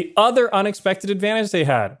 The other unexpected advantage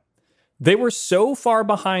they were so far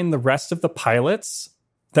behind the rest of the pilots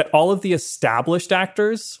that all of the established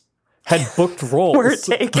actors had booked roles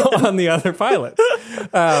on the other pilots.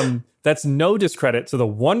 That's no discredit to the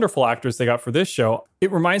wonderful actors they got for this show.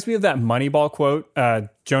 It reminds me of that Moneyball quote,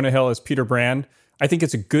 Jonah Hill as Peter Brand. I think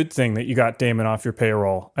it's a good thing that you got Damon off your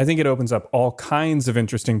payroll. I think it opens up all kinds of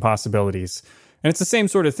interesting possibilities. And it's the same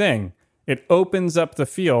sort of thing. It opens up the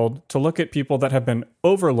field to look at people that have been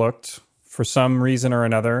overlooked for some reason or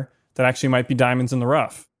another that actually might be diamonds in the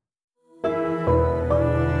rough.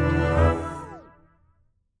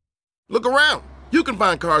 Look around. You can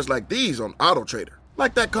find cars like these on AutoTrader,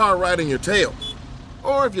 like that car right in your tail.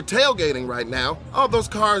 Or if you're tailgating right now, all those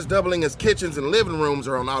cars doubling as kitchens and living rooms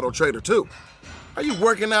are on AutoTrader too. Are you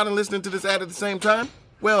working out and listening to this ad at the same time?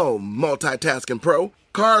 Well, multitasking pro,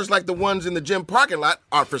 cars like the ones in the gym parking lot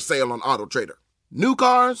are for sale on AutoTrader. New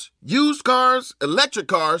cars, used cars, electric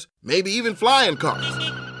cars, maybe even flying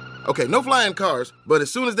cars. Okay, no flying cars, but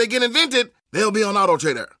as soon as they get invented, they'll be on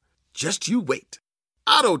AutoTrader. Just you wait.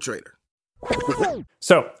 AutoTrader.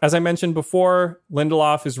 So, as I mentioned before,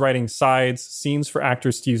 Lindelof is writing sides, scenes for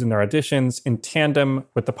actors to use in their auditions in tandem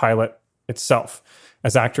with the pilot itself.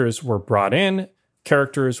 As actors were brought in,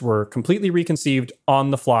 characters were completely reconceived on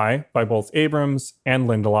the fly by both Abrams and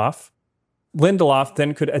Lindelof. Lindelof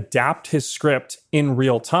then could adapt his script in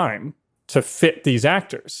real time to fit these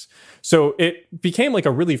actors. So it became like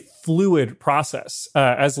a really fluid process.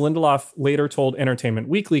 As Lindelof later told Entertainment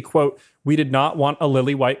Weekly, quote, "We did not want a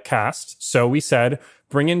lily white cast, so we said,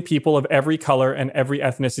 bring in people of every color and every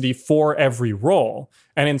ethnicity for every role,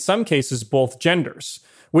 and in some cases, both genders,"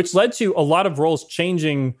 which led to a lot of roles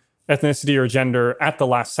changing ethnicity or gender at the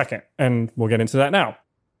last second. And we'll get into that now.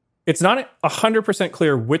 It's not 100%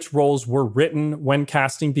 clear which roles were written when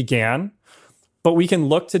casting began, but we can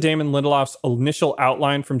look to Damon Lindelof's initial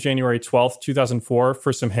outline from January 12th, 2004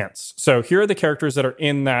 for some hints. So here are the characters that are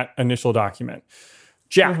in that initial document.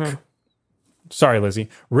 Jack. Sorry, Lizzie.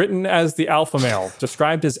 Written as the alpha male,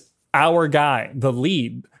 described as our guy, the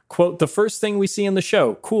lead. Quote, "The first thing we see in the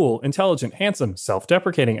show, cool, intelligent, handsome,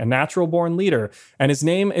 self-deprecating, a natural-born leader. And his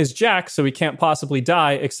name is Jack, so he can't possibly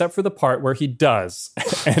die except for the part where he does."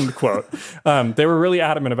 End quote. They were really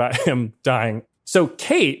adamant about him dying. So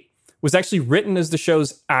Kate was actually written as the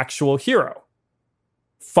show's actual hero.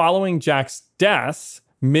 Following Jack's death,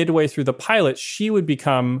 midway through the pilot, she would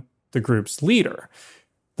become the group's leader.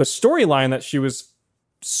 The storyline that she was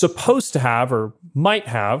supposed to have or might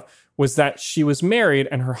have was that she was married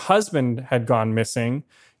and her husband had gone missing.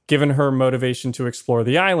 Given her motivation to explore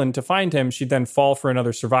the island to find him, she'd then fall for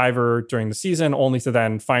another survivor during the season, only to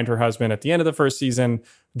then find her husband at the end of the first season.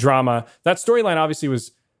 Drama. That storyline obviously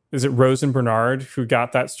was, is it Rose and Bernard who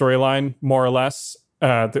got that storyline, more or less,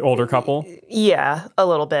 the older couple? Yeah, a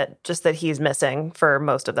little bit. Just that he's missing for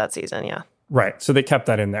most of that season, yeah. Right, so they kept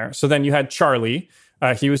that in there. So then you had Charlie.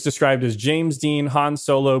 He was described as James Dean, Han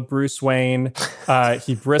Solo, Bruce Wayne.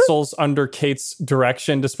 He bristles under Kate's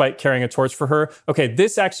direction despite carrying a torch for her. Okay,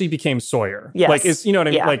 this actually became Sawyer. Yes. Like, you know what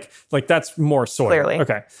I mean? Yeah. Like that's more Sawyer. Clearly.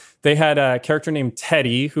 Okay. They had a character named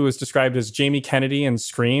Teddy who was described as Jamie Kennedy in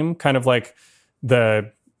Scream, kind of like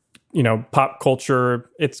the, pop culture.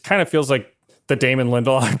 It kind of feels like the Damon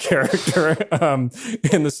Lindelof character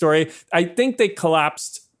in the story. I think they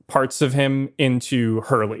collapsed parts of him into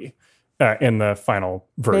Hurley. In the final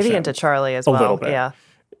version. Maybe into Charlie as well. A little bit. Yeah.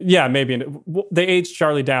 Yeah, maybe. They aged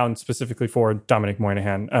Charlie down specifically for Dominic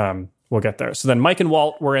Moynihan. We'll get there. So then Mike and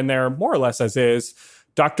Walt were in there more or less as is.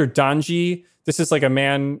 Dr. Danji, this is like a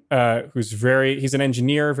man he's an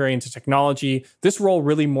engineer, very into technology. This role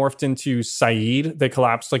really morphed into Saeed. They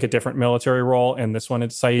collapsed like a different military role, and this one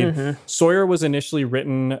into Saeed. Mm-hmm. Sawyer was initially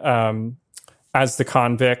written as the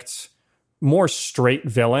convict, more straight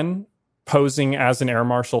villain, posing as an air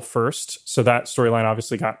marshal first. So that storyline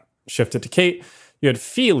obviously got shifted to Kate. You had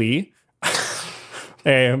Feely,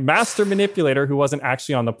 a master manipulator who wasn't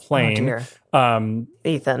actually on the plane.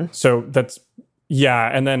 Ethan. So that's,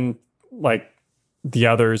 and then like the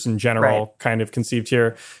others in general kind of conceived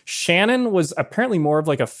here. Shannon was apparently more of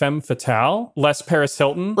like a femme fatale, less Paris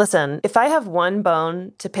Hilton. Listen, if I have one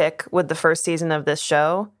bone to pick with the first season of this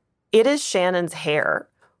show, it is Shannon's hair.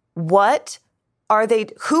 Who are they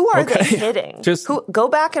hitting? Go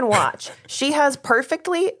back and watch. She has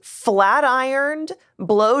perfectly flat ironed,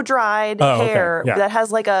 blow dried hair that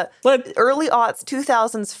has like a early aughts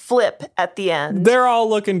 2000s flip at the end. They're all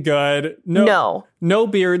looking good. No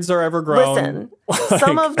beards are ever grown. Listen,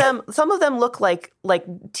 some of them look like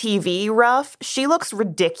TV rough. She looks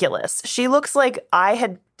ridiculous. She looks like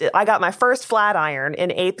I got my first flat iron in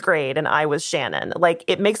 8th grade and I was Shannon. Like,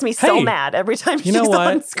 it makes me so mad every time she's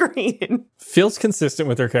on screen. Feels consistent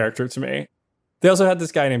with her character to me. They also had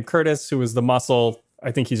this guy named Curtis who was the muscle.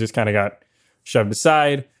 I think he just kind of got shoved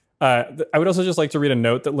aside. I would also just like to read a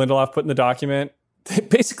note that Lindelof put in the document.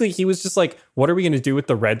 Basically, he was just like, what are we going to do with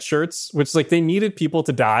the red shirts? Which, like, they needed people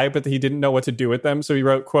to die, but he didn't know what to do with them. So he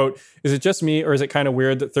wrote, quote, "Is it just me or is it kind of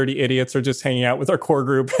weird that 30 idiots are just hanging out with our core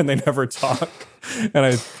group and they never talk?" And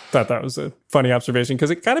I thought that was a funny observation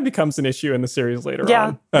because it kind of becomes an issue in the series later on.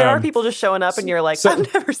 Yeah, there are people just showing up and you're like,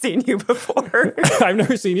 I've never seen you before. I've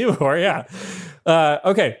never seen you before, yeah.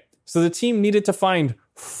 Okay, so the team needed to find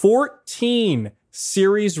 14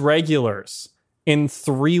 series regulars in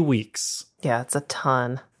 3 weeks. Yeah, it's a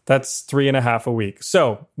ton. That's 3.5 a week.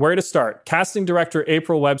 So where to start? Casting director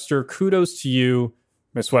April Webster, kudos to you,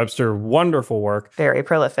 Miss Webster. Wonderful work. Very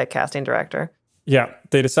prolific casting director. Yeah,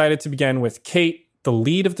 they decided to begin with Kate, the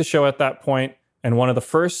lead of the show at that point, and one of the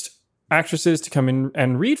first actresses to come in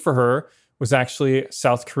and read for her was actually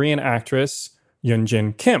South Korean actress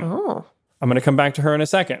Yoon-jin Kim. Oh. I'm going to come back to her in a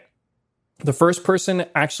second. The first person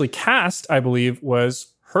actually cast, I believe, was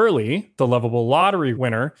Hurley, the lovable lottery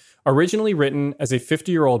winner, originally written as a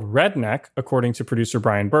 50-year-old redneck, according to producer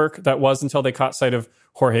Brian Burke. That was until they caught sight of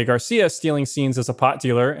Jorge Garcia stealing scenes as a pot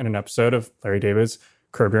dealer in an episode of Larry David's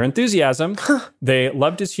Curb Your Enthusiasm. They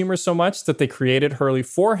loved his humor so much that they created Hurley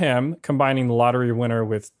for him, combining the lottery winner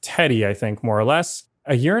with Teddy, I think, more or less.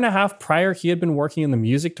 A year and a half prior, he had been working in the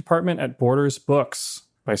music department at Borders Books.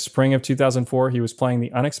 By spring of 2004, he was playing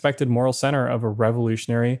the unexpected moral center of a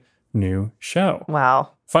revolutionary new show. Wow.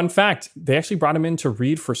 Fun fact, they actually brought him in to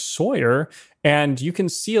read for Sawyer, and you can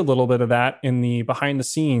see a little bit of that in the behind the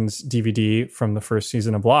scenes DVD from the first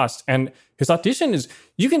season of Lost. And his audition is,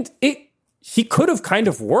 he could have kind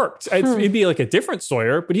of worked. It'd be like a different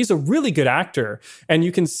Sawyer, but he's a really good actor. And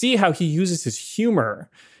you can see how he uses his humor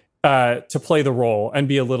to play the role and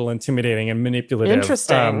be a little intimidating and manipulative.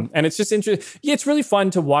 Interesting. And it's just interesting. Yeah, it's really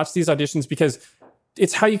fun to watch these auditions because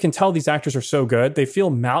it's how you can tell these actors are so good. They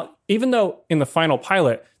feel even though in the final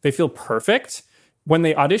pilot, they feel perfect, when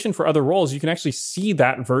they audition for other roles, you can actually see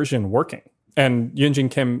that version working. And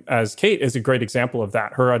Yunjin Kim as Kate is a great example of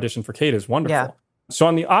that. Her audition for Kate is wonderful. Yeah. So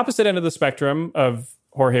on the opposite end of the spectrum of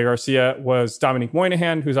Jorge Garcia was Dominique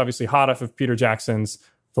Moynihan, who's obviously hot off of Peter Jackson's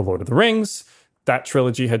The Lord of the Rings. That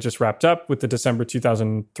trilogy had just wrapped up with the December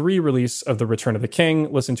 2003 release of The Return of the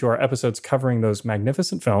King. Listen to our episodes covering those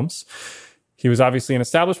magnificent films. He was obviously an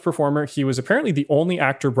established performer. He was apparently the only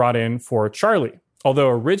actor brought in for Charlie, although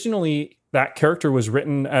originally that character was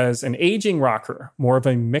written as an aging rocker, more of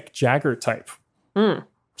a Mick Jagger type.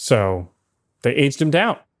 So they aged him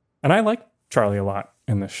down. And I like Charlie a lot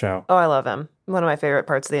in this show. Oh, I love him. One of my favorite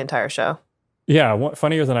parts of the entire show. Yeah,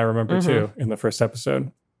 funnier than I remember too in the first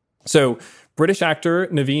episode. So British actor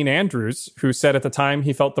Naveen Andrews, who said at the time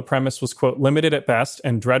he felt the premise was, quote, limited at best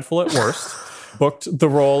and dreadful at worst, booked the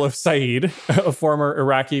role of Saeed, a former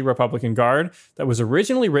Iraqi Republican Guard that was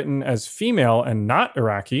originally written as female and not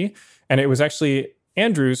Iraqi. And it was actually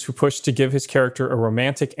Andrews who pushed to give his character a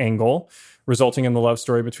romantic angle, resulting in the love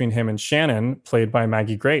story between him and Shannon, played by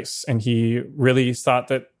Maggie Grace. And he really thought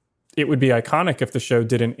that it would be iconic if the show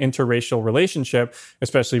did an interracial relationship,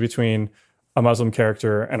 especially between a Muslim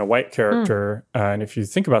character and a white character. And if you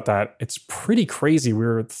think about that, it's pretty crazy. We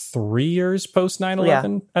were 3 years post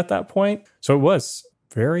 9/11 at that point. So it was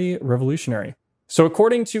very revolutionary. So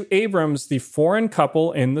according to Abrams, the foreign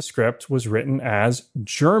couple in the script was written as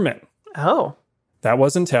German. Oh. That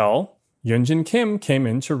was until Yunjin Kim came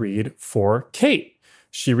in to read for Kate.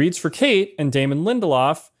 She reads for Kate, and Damon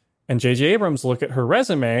Lindelof and J.J. Abrams look at her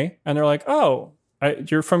resume, and they're like, oh,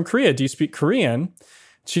 you're from Korea. Do you speak Korean?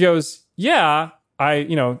 She goes, yeah,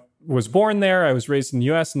 I was born there. I was raised in the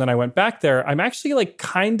U.S., and then I went back there. I'm actually like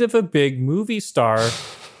kind of a big movie star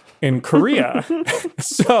in Korea.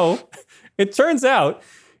 So it turns out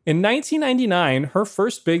in 1999, her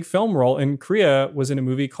first big film role in Korea was in a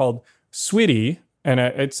movie called Sweetie. And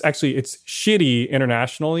it's Shiri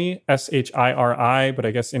internationally, Shiri, but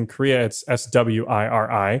I guess in Korea it's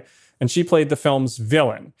Swiri. And she played the film's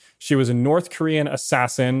villain. She was a North Korean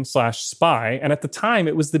assassin / spy. And at the time,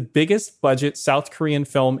 it was the biggest budget South Korean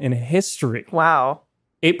film in history. Wow.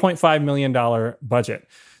 $8.5 million budget.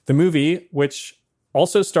 The movie, which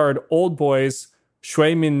also starred Old Boy's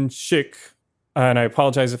Choi Min-sik, and I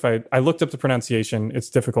apologize if I looked up the pronunciation. It's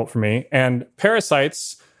difficult for me. And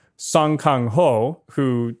Parasite's Song Kang-ho,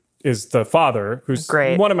 who is the father, who's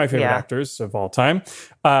great. One of my favorite actors of all time.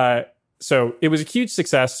 So it was a huge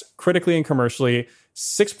success, critically and commercially.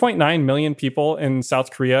 6.9 million people in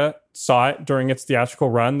South Korea saw it during its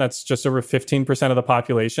theatrical run. That's just over 15% of the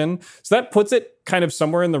population. So that puts it kind of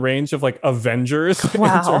somewhere in the range of like Avengers in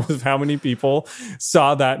terms of how many people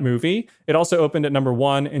saw that movie. It also opened at number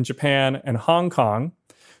 1 in Japan and Hong Kong.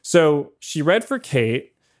 So she read for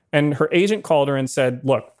Kate, and her agent called her and said,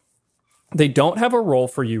 look, they don't have a role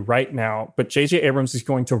for you right now, but J.J. Abrams is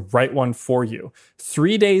going to write one for you.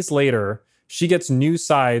 3 days later, she gets new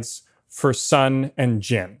sides for Sun and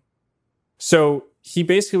Jin. So he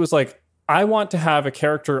basically was like, I want to have a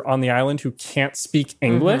character on the island who can't speak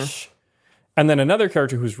English, and then another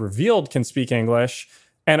character who's revealed can speak English.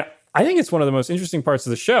 And I think it's one of the most interesting parts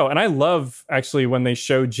of the show. And I love, actually, when they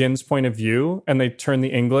show Jin's point of view and they turn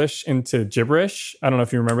the English into gibberish. I don't know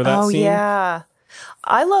if you remember that scene. Oh, yeah.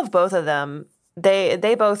 I love both of them.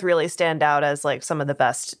 They both really stand out as like some of the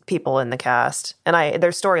best people in the cast. And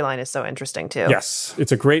their storyline is so interesting too. Yes,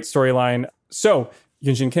 it's a great storyline. So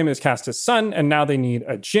Yunjin Kim is cast as Sun, and now they need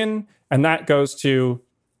a Jin. And that goes to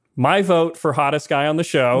my vote for hottest guy on the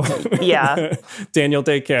show. Yeah. Daniel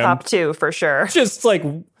Dae Kim. Top 2 for sure. Just like,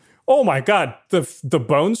 oh my God, the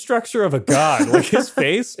bone structure of a god. Like his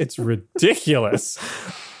face, it's ridiculous.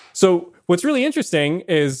 So what's really interesting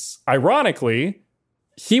is, ironically,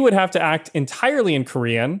 he would have to act entirely in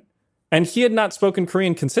Korean, and he had not spoken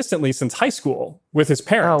Korean consistently since high school with his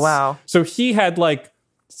parents. Oh, wow. So he had like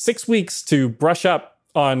 6 weeks to brush up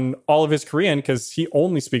on all of his Korean because he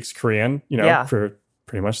only speaks Korean, for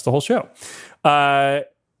pretty much the whole show.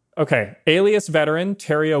 Okay. Alias veteran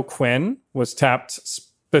Terry O'Quinn was tapped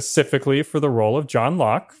specifically for the role of John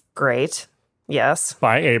Locke. Great. Yes.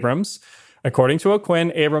 By Abrams. According to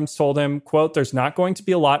O'Quinn, Abrams told him, quote, "There's not going to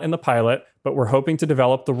be a lot in the pilot, but we're hoping to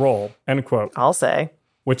develop the role," end quote. I'll say.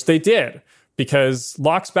 Which they did, because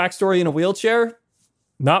Locke's backstory in a wheelchair,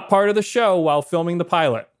 not part of the show while filming the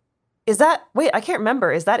pilot. Is that, wait, I can't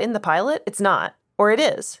remember. Is that in the pilot? It's not. Or it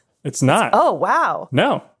is? It's not. Oh, wow.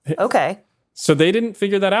 No. Okay. So they didn't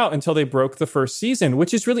figure that out until they broke the first season,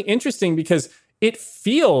 which is really interesting because it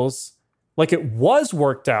feels like it was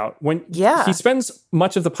worked out when he spends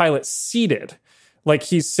much of the pilot seated. Like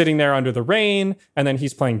he's sitting there under the rain, and then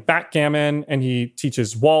he's playing backgammon, and he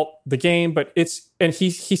teaches Walt the game, but he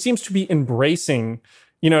seems to be embracing,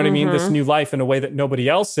 you know what I mean, this new life in a way that nobody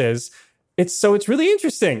else is. It's really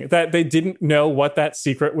interesting that they didn't know what that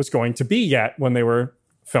secret was going to be yet when they were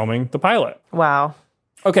filming the pilot. Wow.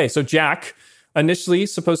 Okay, so Jack, initially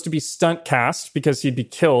supposed to be stunt cast because he'd be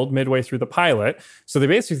killed midway through the pilot. So they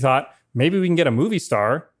basically thought, maybe we can get a movie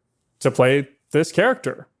star to play this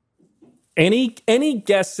character. Any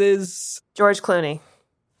guesses? George Clooney.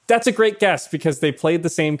 That's a great guess because they played the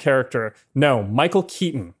same character. No, Michael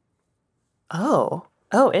Keaton. Oh,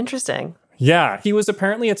 interesting. Yeah, he was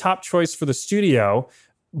apparently a top choice for the studio,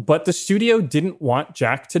 but the studio didn't want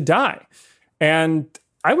Jack to die. And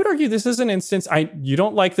I would argue this is an instance, you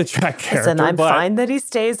don't like the Jack character. Listen, I'm fine that he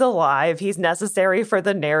stays alive. He's necessary for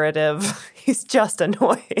the narrative. He's just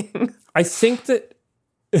annoying. I think that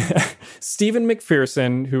Stephen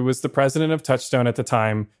McPherson, who was the president of Touchstone at the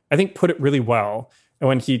time, I think put it really well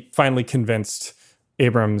when he finally convinced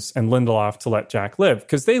Abrams and Lindelof to let Jack live,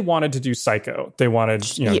 because they wanted to do Psycho. They wanted,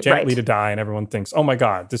 Janet Leigh to die, and everyone thinks, oh my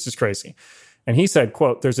God, this is crazy. And he said,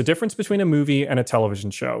 quote, "There's a difference between a movie and a television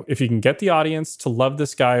show. If you can get the audience to love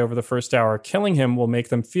this guy over the first hour, killing him will make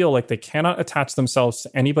them feel like they cannot attach themselves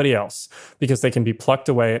to anybody else because they can be plucked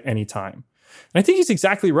away at any time." And I think he's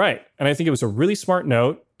exactly right. And I think it was a really smart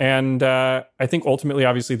note. And I think ultimately,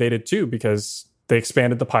 obviously, they did too, because they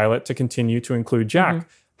expanded the pilot to continue to include Jack.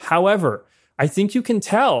 However, I think you can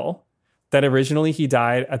tell that originally he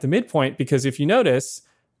died at the midpoint, because if you notice,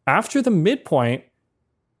 after the midpoint,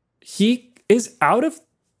 he is out of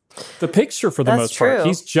the picture for the most part.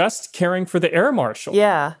 He's just caring for the air marshal.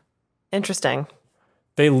 Yeah. Interesting.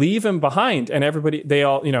 They leave him behind, and everybody, they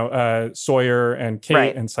all, Sawyer and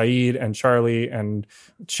Kate and Saeed and Charlie and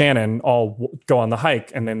Shannon all go on the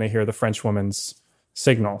hike, and then they hear the French woman's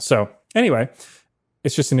signal. So anyway,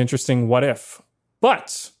 it's just an interesting what if.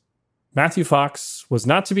 But Matthew Fox was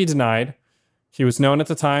not to be denied. He was known at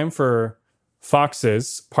the time for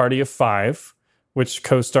Fox's Party of Five, which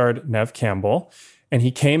co-starred Neve Campbell, and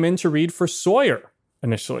he came in to read for Sawyer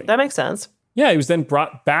initially. That makes sense. Yeah, he was then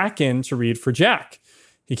brought back in to read for Jack.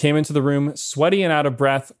 He came into the room sweaty and out of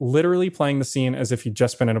breath, literally playing the scene as if he'd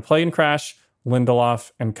just been in a plane crash.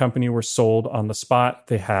 Lindelof and company were sold on the spot.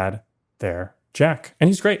 They had their Jack. And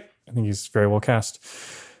he's great. I think he's very well cast.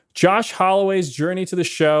 Josh Holloway's journey to the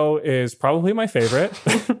show is probably my favorite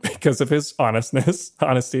because of his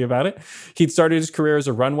honesty about it. He'd started his career as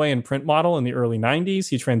a runway and print model in the early 90s.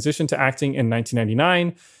 He transitioned to acting in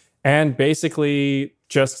 1999 and basically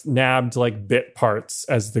just nabbed like bit parts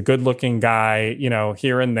as the good-looking guy,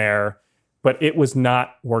 here and there, but it was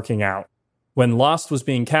not working out. When Lost was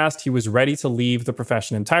being cast, he was ready to leave the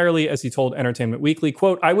profession entirely. As he told Entertainment Weekly,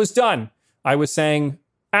 quote, "I was done. I was saying,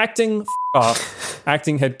 acting, off.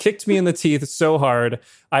 Acting had kicked me in the teeth so hard.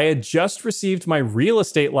 I had just received my real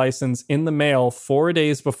estate license in the mail 4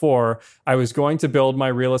 days before. I was going to build my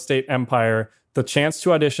real estate empire. The chance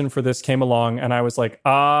to audition for this came along, and I was like,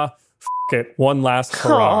 it, one last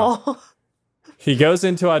hurrah." Aww. He goes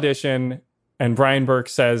into audition, and Brian Burke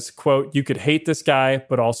says, quote, "You could hate this guy,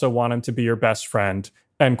 but also want him to be your best friend,"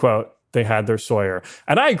 end quote. They had their Sawyer.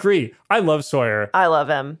 And I agree. I love Sawyer. I love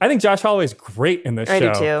him. I think Josh Holloway's great in this show. I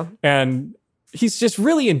do too. And he's just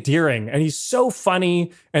really endearing. And he's so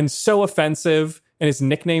funny and so offensive. And his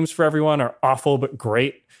nicknames for everyone are awful, but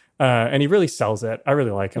great. And he really sells it. I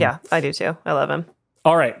really like him. Yeah, I do too. I love him.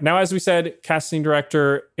 All right. Now, as we said, casting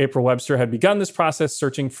director April Webster had begun this process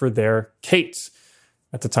searching for their Kate.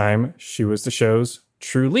 At the time, she was the show's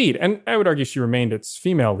true lead. And I would argue she remained its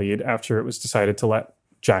female lead after it was decided to let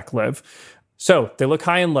Jack live. So they look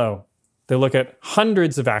high and low. They look at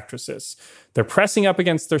hundreds of actresses. They're pressing up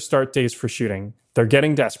against their start days for shooting. They're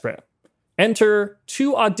getting desperate. Enter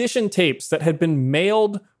 2 audition tapes that had been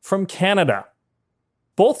mailed from Canada.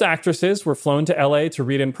 Both actresses were flown to LA to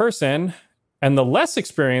read in person, and the less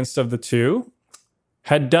experienced of the two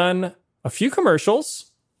had done a few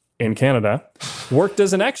commercials in Canada, worked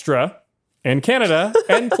as an extra in Canada,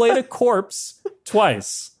 and played a corpse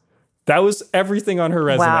twice. That was everything on her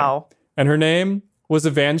resume. Wow. And her name was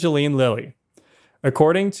Evangeline Lilly.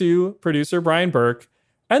 According to producer Brian Burke,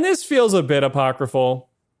 and this feels a bit apocryphal,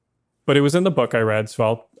 but it was in the book I read,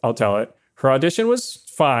 so I'll tell it. Her audition was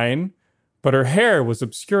fine, but her hair was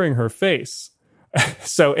obscuring her face.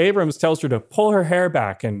 So Abrams tells her to pull her hair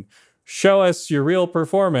back and show us your real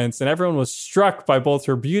performance. And everyone was struck by both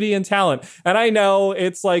her beauty and talent. And I know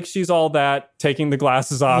it's like she's all that, taking the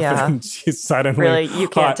glasses off and she's suddenly really, you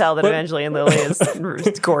can't hot. tell that Evangeline Lilly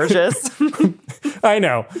is gorgeous. I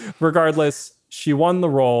know. Regardless, she won the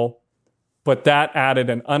role, but that added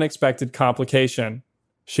an unexpected complication.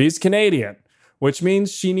 She's Canadian, which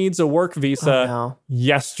means she needs a work visa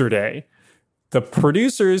yesterday. The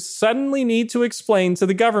producers suddenly need to explain to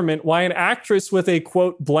the government why an actress with a,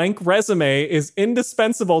 quote, blank resume is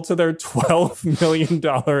indispensable to their $12 million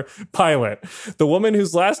pilot. The woman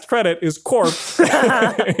whose last credit is corpse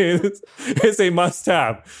is a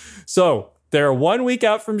must-have. So they're 1 week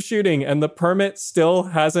out from shooting and the permit still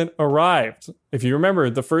hasn't arrived. If you remember,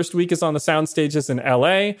 the first week is on the sound stages in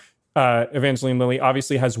LA. Evangeline Lilly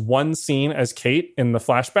obviously has one scene as Kate in the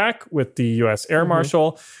flashback with the U.S. Air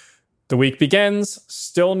Marshal. The week begins,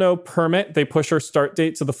 still no permit. They push her start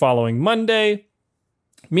date to the following Monday.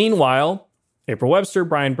 Meanwhile, April Webster,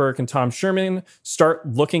 Brian Burke, and Tom Sherman start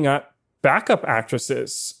looking at backup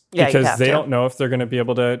actresses because they don't know if they're going to be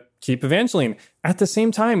able to keep Evangeline. At the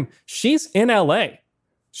same time, she's in LA.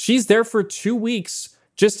 She's there for 2 weeks,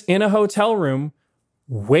 just in a hotel room,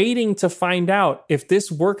 waiting to find out if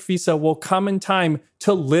this work visa will come in time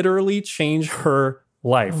to literally change her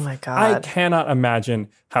life. Oh my God. I cannot imagine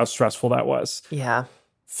how stressful that was. Yeah.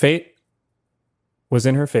 Fate was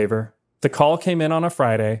in her favor. The call came in on a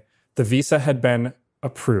Friday. The visa had been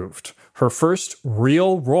approved. Her first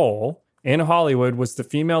real role in Hollywood was the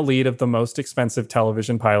female lead of the most expensive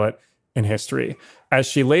television pilot in history. As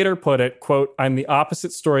she later put it, quote, "I'm the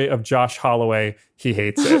opposite story of Josh Holloway. He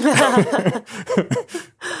hates it."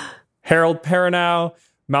 Harold Perrineau,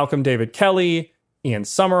 Malcolm David Kelly, Ian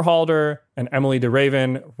Somerhalder, and Emily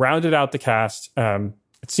DeRaven rounded out the cast.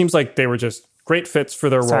 It seems like they were just great fits for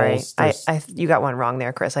their roles. You got one wrong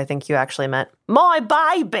there, Chris. I think you actually meant my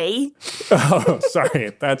baby. Oh,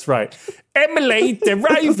 sorry. That's right. Emily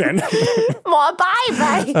DeRaven. My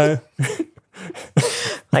baby.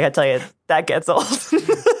 I gotta tell you, that gets old.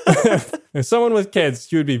 As someone with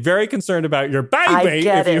kids, you would be very concerned about your baby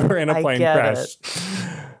if you were in a plane crash.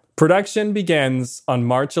 Production begins on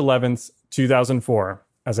March 11th, 2004.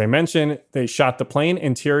 As I mentioned, they shot the plane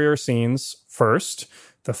interior scenes first,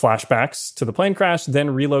 the flashbacks to the plane crash,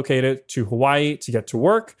 then relocated to Hawaii to get to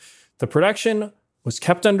work. The production was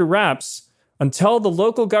kept under wraps until the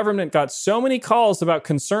local government got so many calls about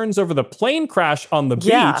concerns over the plane crash on the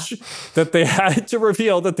beach that they had to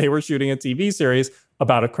reveal that they were shooting a TV series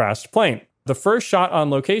about a crashed plane. The first shot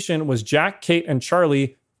on location was Jack, Kate, and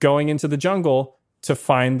Charlie going into the jungle to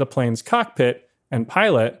find the plane's cockpit and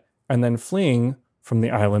pilot, and then fleeing from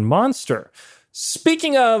the island monster.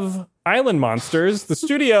 Speaking of island monsters, the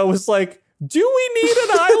studio was like, do we need an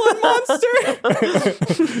island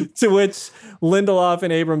monster? To which Lindelof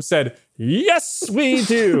and Abrams said, yes, we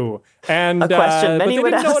do. And a question many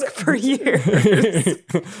would ask for years.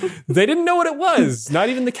 They didn't know what it was. Not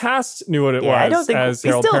even the cast knew what it was. I don't think as we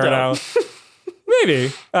Harold still Perrineau don't.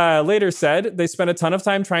 Maybe. Later said they spent a ton of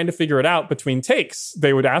time trying to figure it out between takes.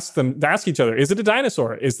 They would ask each other, is it a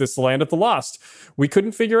dinosaur? Is this the land of the lost? We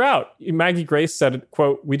couldn't figure out. Maggie Grace said,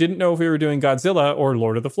 quote, we didn't know if we were doing Godzilla or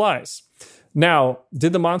Lord of the Flies. Now,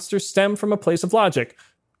 did the monster stem from a place of logic?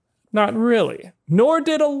 Not really. Nor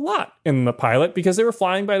did a lot in the pilot because they were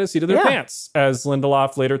flying by the seat of their pants. As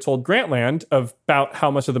Lindelof later told Grantland about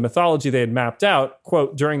how much of the mythology they had mapped out,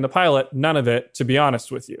 quote, during the pilot, none of it, to be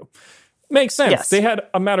honest with you. Makes sense. Yes. They had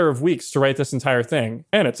a matter of weeks to write this entire thing,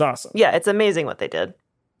 and it's awesome. Yeah, it's amazing what they did.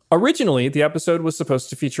 Originally, the episode was supposed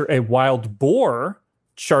to feature a wild boar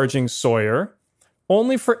charging Sawyer,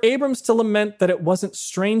 only for Abrams to lament that it wasn't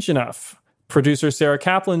strange enough. Producer Sarah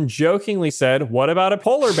Kaplan jokingly said, what about a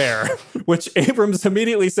polar bear? Which Abrams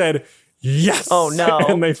immediately said, yes! Oh, no.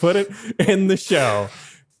 And they put it in the show.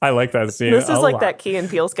 I like that scene. This is like lot. that Key and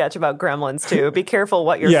Peele sketch about Gremlins, too. Be careful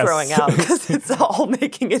what you're throwing out, because it's all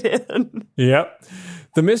making it in. Yep.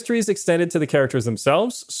 The mysteries extended to the characters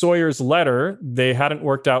themselves. Sawyer's letter, they hadn't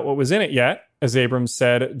worked out what was in it yet. As Abrams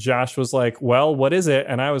said, Josh was like, well, what is it?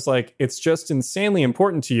 And I was like, it's just insanely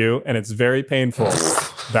important to you, and it's very painful.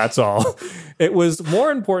 That's all. It was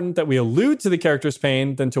more important that we allude to the character's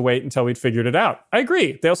pain than to wait until we'd figured it out. I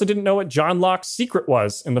agree. They also didn't know what John Locke's secret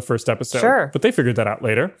was in the first episode. Sure. But they figured that out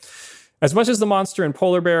later. As much as the monster and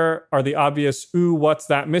polar bear are the obvious, ooh, what's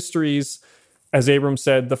that mysteries, As Abrams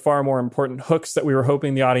said, the far more important hooks that we were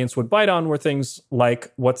hoping the audience would bite on were things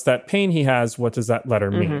like, what's that pain he has? What does that letter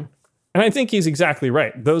mean? And I think he's exactly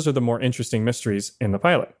right. Those are the more interesting mysteries in the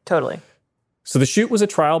pilot. Totally. So the shoot was a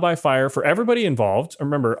trial by fire for everybody involved.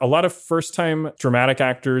 Remember, a lot of first-time dramatic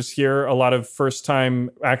actors here, a lot of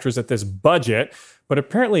first-time actors at this budget. But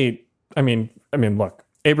apparently, I mean, look,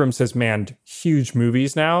 Abrams has manned huge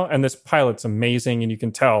movies now, and this pilot's amazing, and you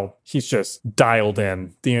can tell he's just dialed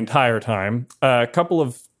in the entire time. A couple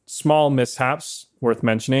of small mishaps worth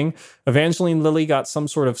mentioning. Evangeline Lilly got some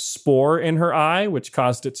sort of spore in her eye, which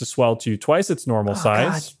caused it to swell to twice its normal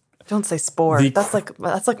size. God. Don't say spore. That's like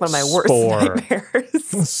one of my worst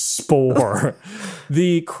nightmares. Spore.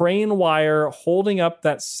 The crane wire holding up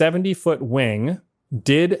that 70-foot wing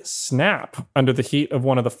did snap under the heat of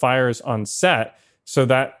one of the fires on set. So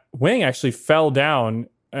that wing actually fell down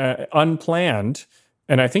unplanned.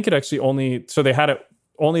 And I think it actually they had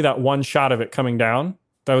only that one shot of it coming down.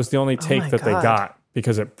 That was the only take that they got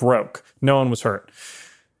because it broke. No one was hurt.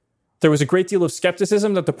 There was a great deal of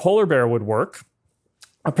skepticism that the polar bear would work.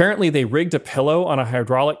 Apparently, they rigged a pillow on a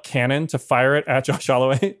hydraulic cannon to fire it at Josh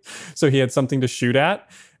Holloway, so he had something to shoot at.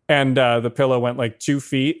 And the pillow went like 2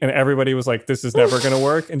 feet, and everybody was like, this is never going to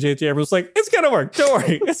work. And J.J. Abrams was like, it's going to work. Don't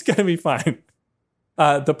worry. It's going to be fine.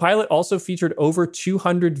 The pilot also featured over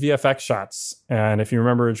 200 VFX shots. And if you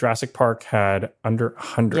remember, Jurassic Park had under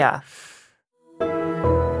 100. Yeah.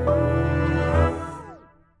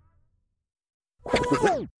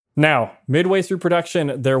 Now, midway through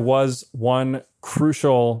production, there was one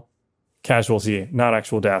crucial casualty, not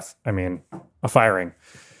actual death. I mean, a firing.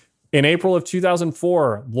 In April of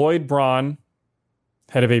 2004, Lloyd Braun,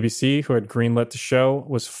 head of ABC, who had greenlit the show,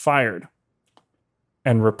 was fired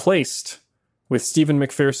and replaced with Stephen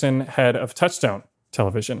McPherson, head of Touchstone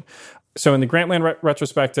Television. So in the Grantland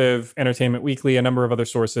retrospective, Entertainment Weekly, a number of other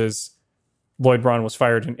sources, Lloyd Braun was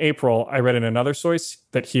fired in April. I read in another source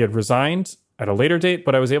that he had resigned at a later date,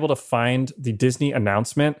 but I was able to find the Disney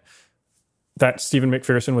announcement that Stephen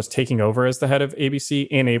McPherson was taking over as the head of ABC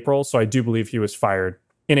in April. So I do believe he was fired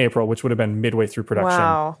in April, which would have been midway through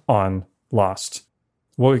production on Lost.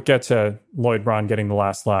 We'll get to Lloyd Braun getting the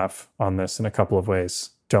last laugh on this in a couple of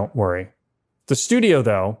ways. Don't worry. The studio,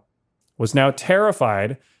 though, was now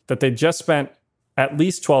terrified that they'd just spent at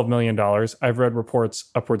least $12 million. I've read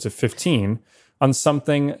reports upwards of 15 on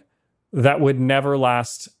something that would never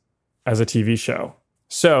last as a TV show.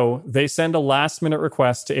 So they send a last-minute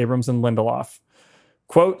request to Abrams and Lindelof.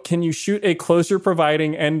 Quote, can you shoot a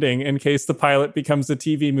closure-providing ending in case the pilot becomes a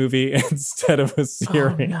TV movie instead of a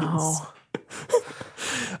series? Oh,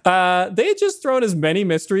 no. They had just thrown as many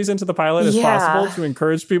mysteries into the pilot as possible to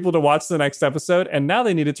encourage people to watch the next episode, and now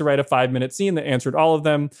they needed to write a 5-minute scene that answered all of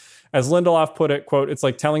them. As Lindelof put it, quote, it's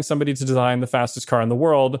like telling somebody to design the fastest car in the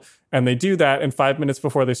world, and they do that, and 5 minutes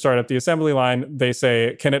before they start up the assembly line, they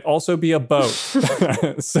say, can it also be a boat?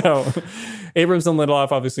 So Abrams and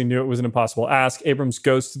Lindelof obviously knew it was an impossible ask. Abrams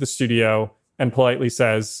goes to the studio and politely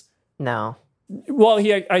says, no. Well,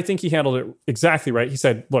 I think he handled it exactly right. He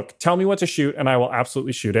said, look, tell me what to shoot, and I will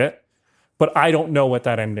absolutely shoot it, but I don't know what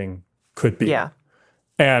that ending could be. Yeah.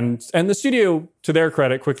 And the studio, to their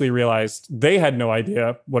credit, quickly realized they had no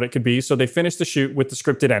idea what it could be. So they finished the shoot with the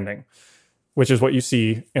scripted ending, which is what you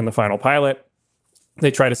see in the final pilot.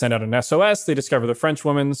 They try to send out an SOS. They discover the French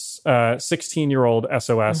woman's 16-year-old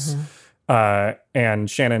SOS. And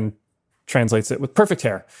Shannon translates it with perfect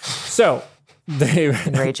hair. So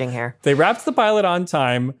enraging hair. They wrapped the pilot on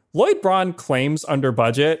time. Lloyd Braun claims under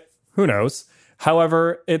budget. Who knows?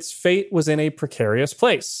 However, its fate was in a precarious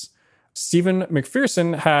place. Stephen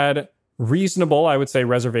McPherson had reasonable, I would say,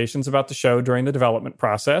 reservations about the show during the development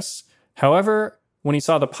process. However, when he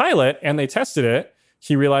saw the pilot and they tested it,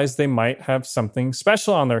 he realized they might have something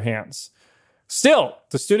special on their hands. Still,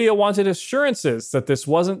 the studio wanted assurances that this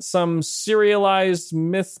wasn't some serialized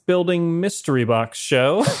myth-building mystery box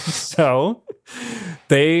show. So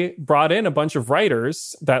they brought in a bunch of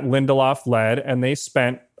writers that Lindelof led, and they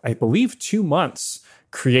spent, I believe, 2 months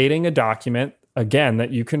creating a document, again,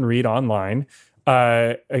 that you can read online.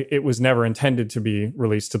 It was never intended to be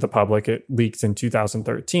released to the public. It leaked in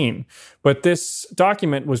 2013. But this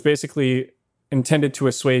document was basically intended to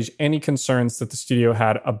assuage any concerns that the studio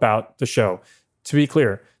had about the show. To be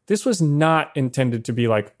clear, this was not intended to be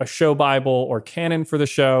like a show Bible or canon for the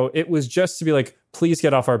show. It was just to be like, please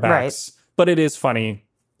get off our backs. Right. But it is funny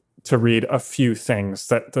to read a few things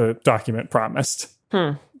that the document promised.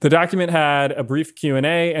 The document had a brief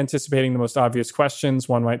Q&A anticipating the most obvious questions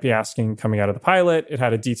one might be asking coming out of the pilot. It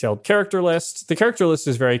had a detailed character list. The character list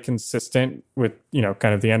is very consistent with,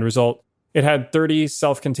 kind of the end result. It had 30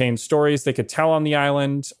 self-contained stories they could tell on the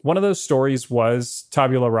island. One of those stories was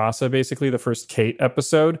Tabula Rasa, basically the first Kate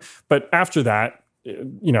episode. But after that,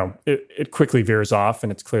 it quickly veers off,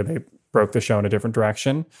 and it's clear they broke the show in a different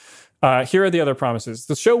direction. Here are the other promises.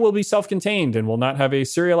 The show will be self-contained and will not have a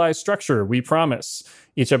serialized structure, we promise.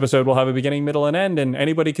 Each episode will have a beginning, middle, and end, and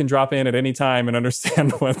anybody can drop in at any time and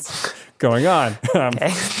understand what's going on.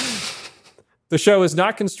 Okay. The show is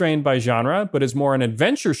not constrained by genre, but is more an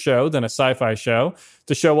adventure show than a sci-fi show.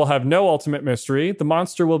 The show will have no ultimate mystery. The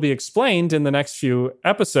monster will be explained in the next few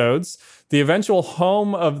episodes. The eventual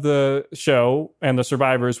home of the show and the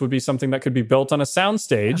survivors would be something that could be built on a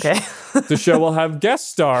soundstage. Okay. The show will have guest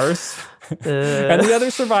stars. And the other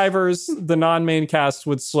survivors, the non-main cast,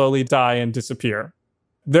 would slowly die and disappear.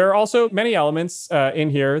 There are also many elements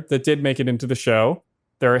in here that did make it into the show.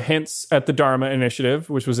 There are hints at the Dharma Initiative,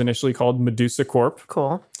 which was initially called Medusa Corp.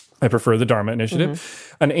 Cool. I prefer the Dharma Initiative.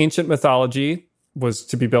 Mm-hmm. An ancient mythology was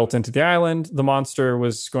to be built into the island. The monster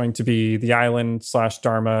was going to be the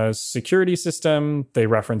island/Dharma's security system. They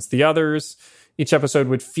referenced the others. Each episode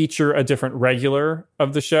would feature a different regular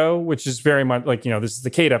of the show, which is very much like, this is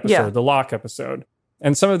the Kate episode, the Locke episode.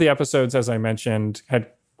 And some of the episodes, as I mentioned, had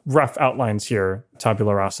rough outlines here,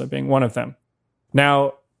 Tabula Rasa being one of them.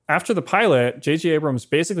 Now, after the pilot, J.J. Abrams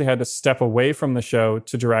basically had to step away from the show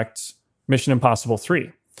to direct Mission Impossible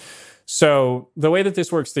 3. So the way that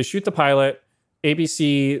this works, they shoot the pilot.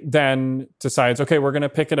 ABC then decides, okay, we're going to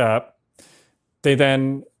pick it up. They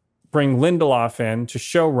then bring Lindelof in to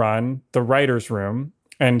showrun the writer's room,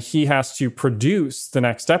 and he has to produce the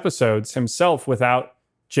next episodes himself without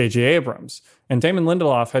J.J. Abrams. And Damon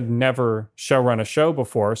Lindelof had never showrun a show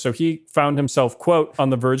before, so he found himself, quote, on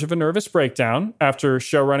the verge of a nervous breakdown after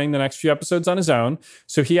showrunning the next few episodes on his own.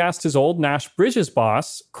 So he asked his old Nash Bridges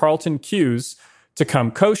boss, Carlton Cuse, to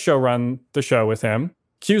come co-showrun the show with him.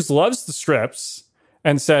 Cuse loves the strips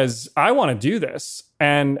and says, I want to do this,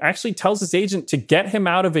 and actually tells his agent to get him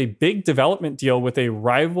out of a big development deal with a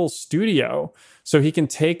rival studio so he can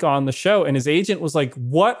take on the show. And his agent was like,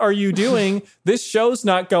 what are you doing? This show's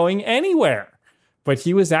not going anywhere. But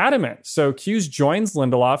he was adamant. So Cuse joins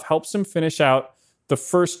Lindelof, helps him finish out the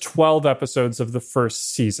first 12 episodes of the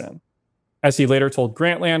first season. As he later told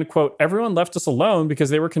Grantland, quote, everyone left us alone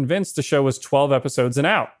because they were convinced the show was 12 episodes and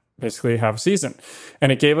out, basically half a season.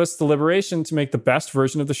 And it gave us the liberation to make the best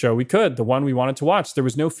version of the show we could, the one we wanted to watch. There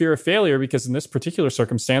was no fear of failure because in this particular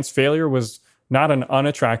circumstance, failure was not an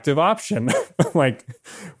unattractive option. Like,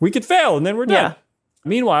 we could fail and then we're done. Yeah.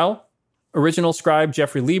 Meanwhile, original scribe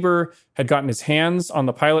Jeffrey Lieber had gotten his hands on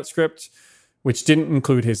the pilot script, which didn't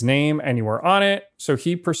include his name anywhere on it. So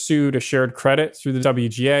he pursued a shared credit through the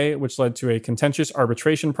WGA, which led to a contentious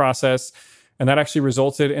arbitration process. And that actually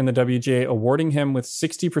resulted in the WGA awarding him with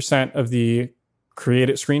 60% of the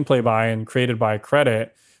created screenplay by and created by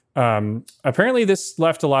credit. Apparently this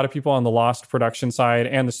left a lot of people on the Lost production side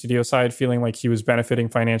and the studio side feeling like he was benefiting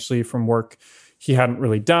financially from work he hadn't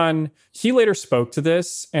really done. He later spoke to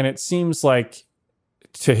this, and it seems like,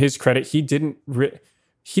 to his credit, he didn't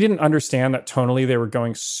understand that tonally they were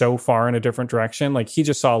going so far in a different direction. Like, he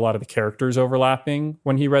just saw a lot of the characters overlapping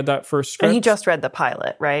when he read that first script. And he just read the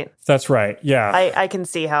pilot, right? That's right, yeah. I can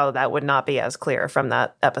see how that would not be as clear from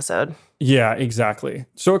that episode. Yeah, exactly.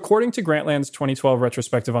 So according to Grantland's 2012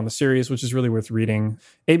 retrospective on the series, which is really worth reading,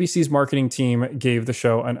 ABC's marketing team gave the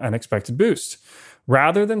show an unexpected boost.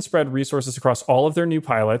 Rather than spread resources across all of their new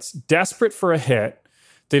pilots, desperate for a hit,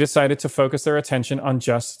 they decided to focus their attention on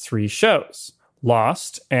just 3 shows.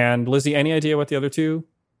 Lost, and Lizzie, any idea what the other 2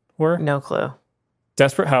 were? No clue.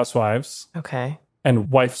 Desperate Housewives. Okay.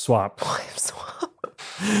 And Wife Swap. Wife Swap.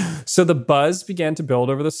 So the buzz began to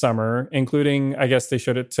build over the summer, including, I guess they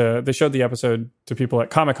showed the episode to people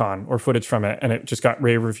at Comic-Con or footage from it, and it just got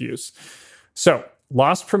rave reviews. So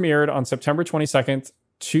Lost premiered on September 22nd,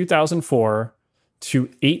 2004 to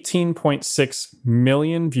 18.6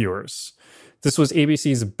 million viewers. This was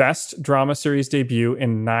ABC's best drama series debut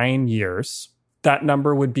in 9 years. That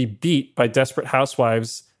number would be beat by Desperate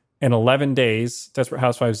Housewives in 11 days. Desperate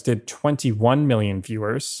Housewives did 21 million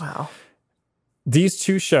viewers. Wow. These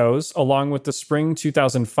 2 shows, along with the spring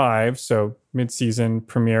 2005, so mid-season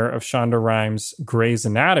premiere of Shonda Rhimes' Grey's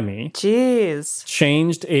Anatomy,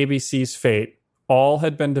 changed ABC's fate. All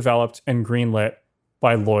had been developed and greenlit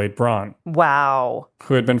by Lloyd Braun. Wow.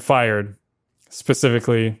 Who had been fired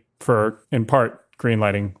specifically for, in part,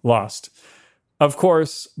 greenlighting Lost. Of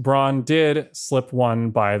course, Braun did slip one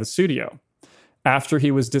by the studio. After he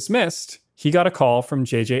was dismissed, he got a call from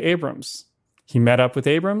J.J. Abrams. He met up with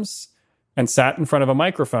Abrams and sat in front of a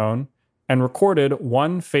microphone and recorded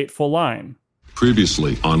one fateful line.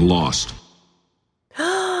 Previously on Lost.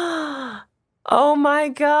 Oh my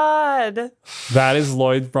God. That is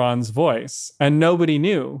Lloyd Braun's voice. And nobody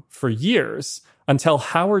knew for years until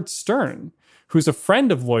Howard Stern, who's a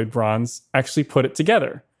friend of Lloyd Braun's, actually put it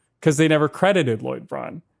together because they never credited Lloyd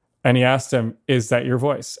Braun. And he asked him, is that your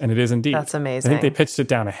voice? And it is indeed. That's amazing. I think they pitched it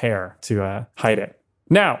down a hair to hide it.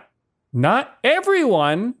 Now, not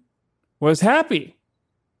everyone was happy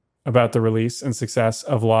about the release and success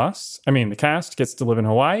of Lost. I mean, the cast gets to live in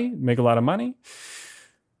Hawaii, make a lot of money.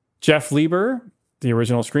 Jeff Lieber, the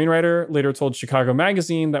original screenwriter, later told Chicago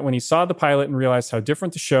Magazine that when he saw the pilot and realized how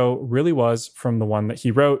different the show really was from the one that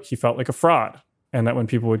he wrote, he felt like a fraud. And that when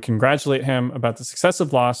people would congratulate him about the success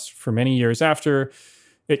of Lost for many years after,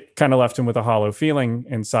 it kind of left him with a hollow feeling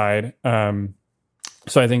inside.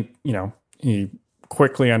 So I think, he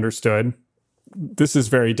quickly understood this is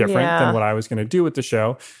very different than what I was going to do with the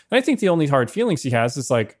show. And I think the only hard feelings he has is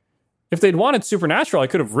like, if they'd wanted Supernatural, I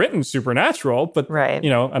could have written Supernatural, but,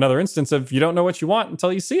 another instance of you don't know what you want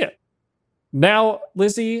until you see it. Now,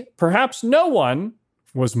 Lizzie, perhaps no one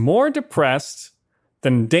was more depressed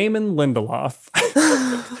than Damon Lindelof.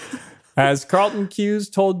 As Carlton Cuse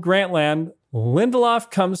told Grantland,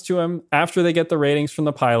 Lindelof comes to him after they get the ratings from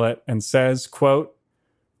the pilot and says, quote,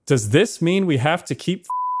 "Does this mean we have to keep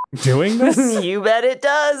doing this?" You bet it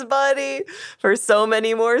does, buddy. For so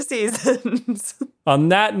many more seasons. On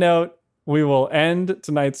that note, we will end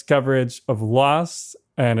tonight's coverage of Lost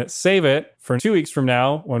and save it for 2 weeks from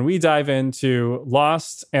now when we dive into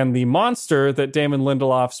Lost and the monster that Damon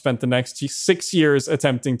Lindelof spent the next 6 years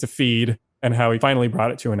attempting to feed and how he finally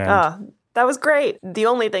brought it to an end. That was great. The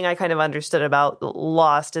only thing I kind of understood about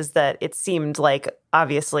Lost is that it seemed like,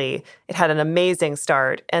 obviously, it had an amazing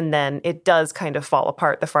start, and then it does kind of fall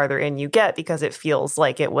apart the farther in you get because it feels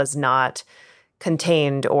like it was not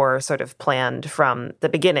contained or sort of planned from the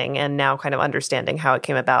beginning. And now kind of understanding how it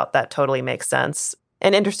came about, that totally makes sense.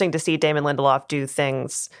 And interesting to see Damon Lindelof do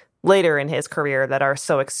things later in his career that are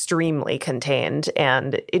so extremely contained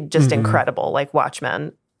and just incredible, like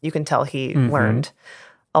Watchmen. You can tell he learned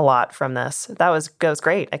a lot from this. That goes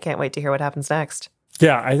great. I can't wait to hear what happens next.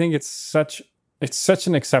 Yeah, I think it's such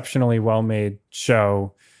an exceptionally well-made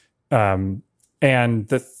show. And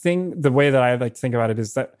the way that I like to think about it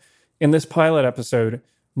is that in this pilot episode,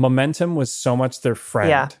 momentum was so much their friend.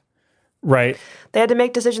 Yeah. Right? They had to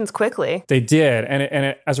make decisions quickly. They did.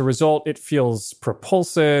 And as a result, it feels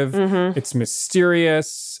propulsive. It's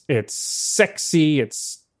mysterious. It's sexy.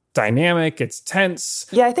 It's dynamic, it's tense.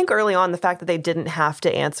 Yeah, I think early on, the fact that they didn't have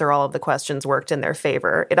to answer all of the questions worked in their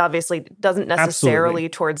favor. It obviously doesn't necessarily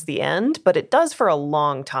towards the end, but it does for a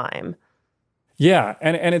long time. Yeah,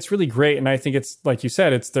 and it's really great. And I think it's, like you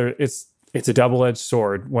said, it's a double-edged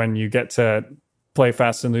sword when you get to play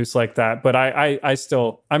fast and loose like that. But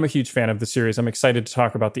I'm a huge fan of the series. I'm excited to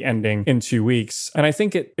talk about the ending in 2 weeks. And I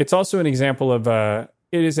think it's also an example of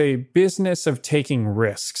it is a business of taking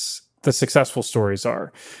risks. The successful stories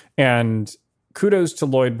are. And kudos to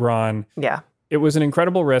Lloyd Braun. Yeah. It was an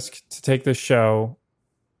incredible risk to take this show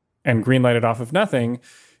and greenlight it off of nothing.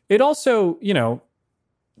 It also,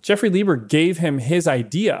 Jeffrey Lieber gave him his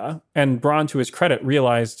idea, and Braun, to his credit,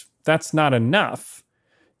 realized that's not enough.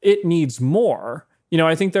 It needs more.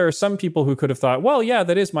 I think there are some people who could have thought, well, yeah,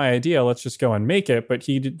 that is my idea. Let's just go and make it. But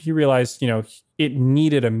he realized, it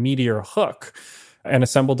needed a meatier hook and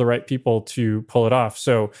assembled the right people to pull it off.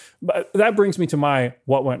 So that brings me to my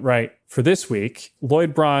what went right for this week.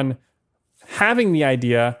 Lloyd Braun having the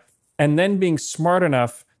idea and then being smart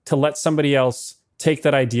enough to let somebody else take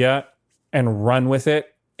that idea and run with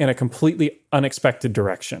it in a completely unexpected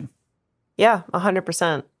direction. Yeah, 100%.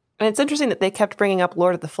 And it's interesting that they kept bringing up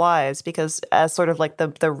Lord of the Flies because as sort of like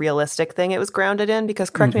the realistic thing it was grounded in,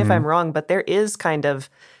 because correct me if I'm wrong, but there is kind of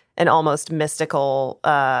an almost mystical,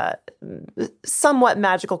 somewhat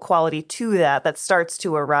magical quality to that starts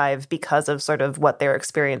to arrive because of sort of what they're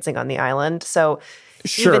experiencing on the island. So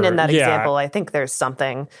even in that example, I think there's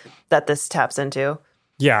something that this taps into.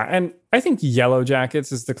 Yeah, and I think Yellow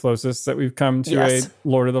Jackets is the closest that we've come to a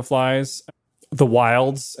Lord of the Flies. The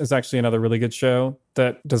Wilds is actually another really good show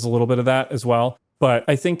that does a little bit of that as well. But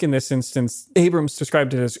I think in this instance, Abrams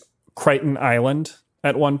described it as Crichton Island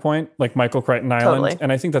at one point, like Michael Crichton Island. Totally.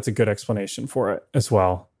 And I think that's a good explanation for it as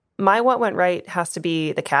well. My what went right has to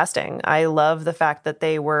be the casting. I love the fact that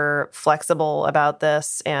they were flexible about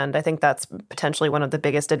this. And I think that's potentially one of the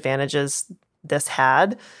biggest advantages this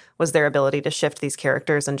had was their ability to shift these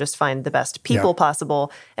characters and just find the best people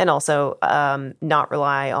possible. And also not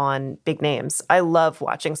rely on big names. I love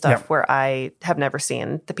watching stuff where I have never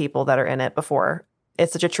seen the people that are in it before.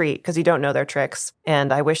 It's such a treat because you don't know their tricks.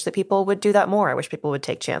 And I wish that people would do that more. I wish people would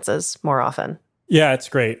take chances more often. Yeah, it's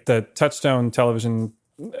great. The Touchstone television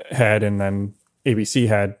head and then ABC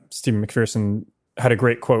had, Stephen McPherson had a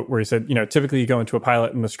great quote where he said, typically you go into a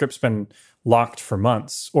pilot and the script's been locked for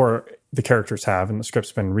months, or the characters have, and the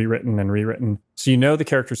script's been rewritten and rewritten. So the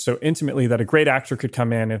characters so intimately that a great actor could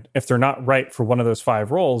come in, and if they're not right for one of those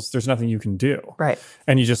 5 roles, there's nothing you can do. Right.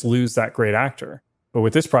 And you just lose that great actor. But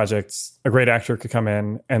with this project, a great actor could come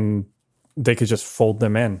in and they could just fold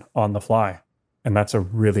them in on the fly. And that's a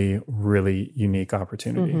really, really unique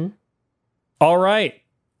opportunity. Mm-hmm. All right.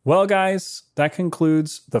 Well, guys, that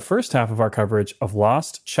concludes the first half of our coverage of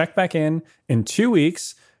Lost. Check back in 2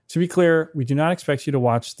 weeks. To be clear, we do not expect you to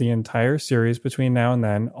watch the entire series between now and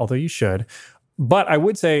then, although you should. But I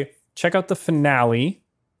would say check out the finale,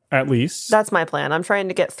 at least. That's my plan. I'm trying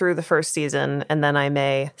to get through the first season, and then I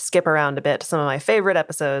may skip around a bit to some of my favorite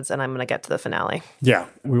episodes, and I'm going to get to the finale. Yeah,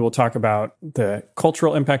 we will talk about the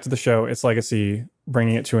cultural impact of the show, its legacy,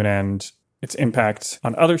 bringing it to an end, its impact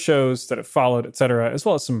on other shows that have followed, etc., as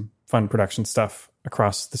well as some fun production stuff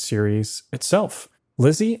across the series itself.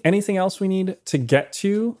 Lizzie, anything else we need to get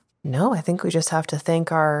to? No, I think we just have to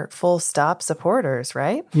thank our Full Stop supporters,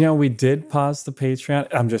 right? We did pause the Patreon.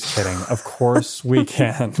 I'm just kidding. Of course we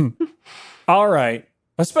can. All right.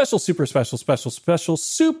 A super special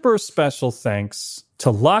thanks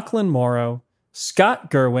to Lachlan Morrow,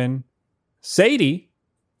 Scott Gerwin, Sadie,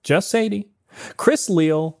 just Sadie, Chris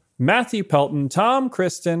Leal, Matthew Pelton, Tom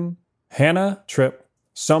Kristen, Hannah Tripp,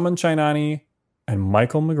 Soman Chainani, and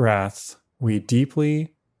Michael McGrath. We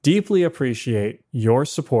deeply, deeply appreciate your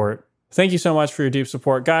support. Thank you so much for your deep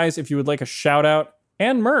support. Guys, if you would like a shout out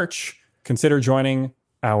and merch, consider joining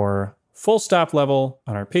our Full Stop level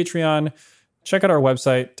on our Patreon. Check out our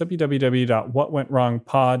website,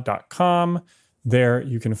 www.whatwentwrongpod.com. There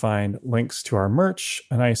you can find links to our merch,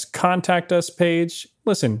 a nice contact us page.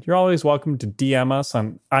 Listen, you're always welcome to DM us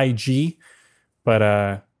on IG,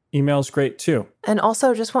 but email's great too. And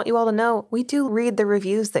also, just want you all to know, we do read the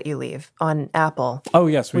reviews that you leave on Apple. Oh,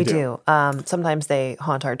 yes, we do. Sometimes they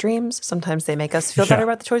haunt our dreams. Sometimes they make us feel better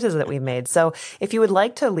about the choices that we've made. So if you would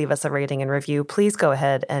like to leave us a rating and review, please go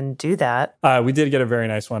ahead and do that. We did get a very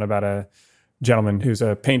nice one about a gentleman who's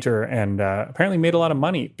a painter and apparently made a lot of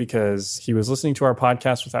money because he was listening to our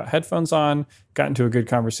podcast without headphones on, got into a good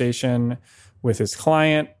conversation with his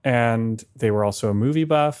client, and they were also a movie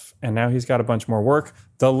buff, and now he's got a bunch more work.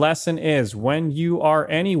 The lesson is, when you are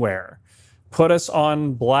anywhere, put us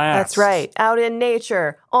on blast. That's right. Out in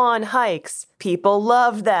nature, on hikes. People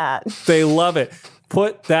love that. They love it.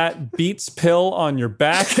 Put that Beats pill on your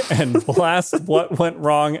back and blast What Went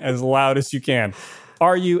Wrong as loud as you can.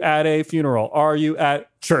 Are you at a funeral? Are you at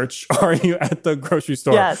church? Are you at the grocery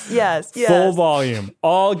store? Yes. Full volume.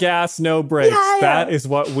 All gas, no brakes. Yeah. That is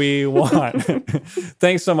what we want.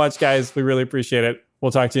 Thanks so much, guys. We really appreciate it.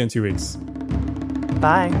 We'll talk to you in 2 weeks.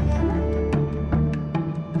 Bye.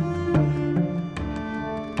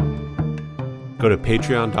 Go to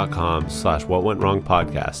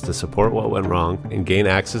patreon.com/whatwentwrongpodcast to support What Went Wrong and gain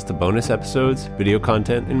access to bonus episodes, video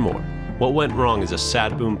content, and more. What Went Wrong is a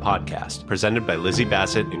Sad Boom podcast presented by Lizzie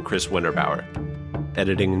Bassett and Chris Winterbauer.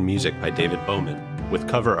 Editing and music by David Bowman, with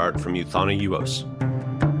cover art from Euthana Uos.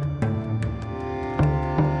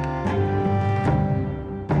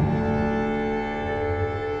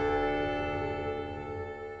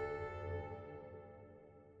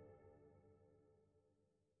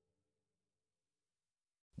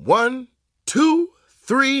 One, 2,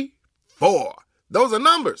 3, 4. Those are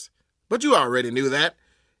numbers, but you already knew that.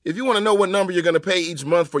 If you want to know what number you're going to pay each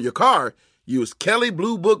month for your car, use Kelley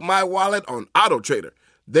Blue Book My Wallet on AutoTrader.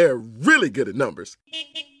 They're really good at numbers.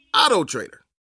 AutoTrader.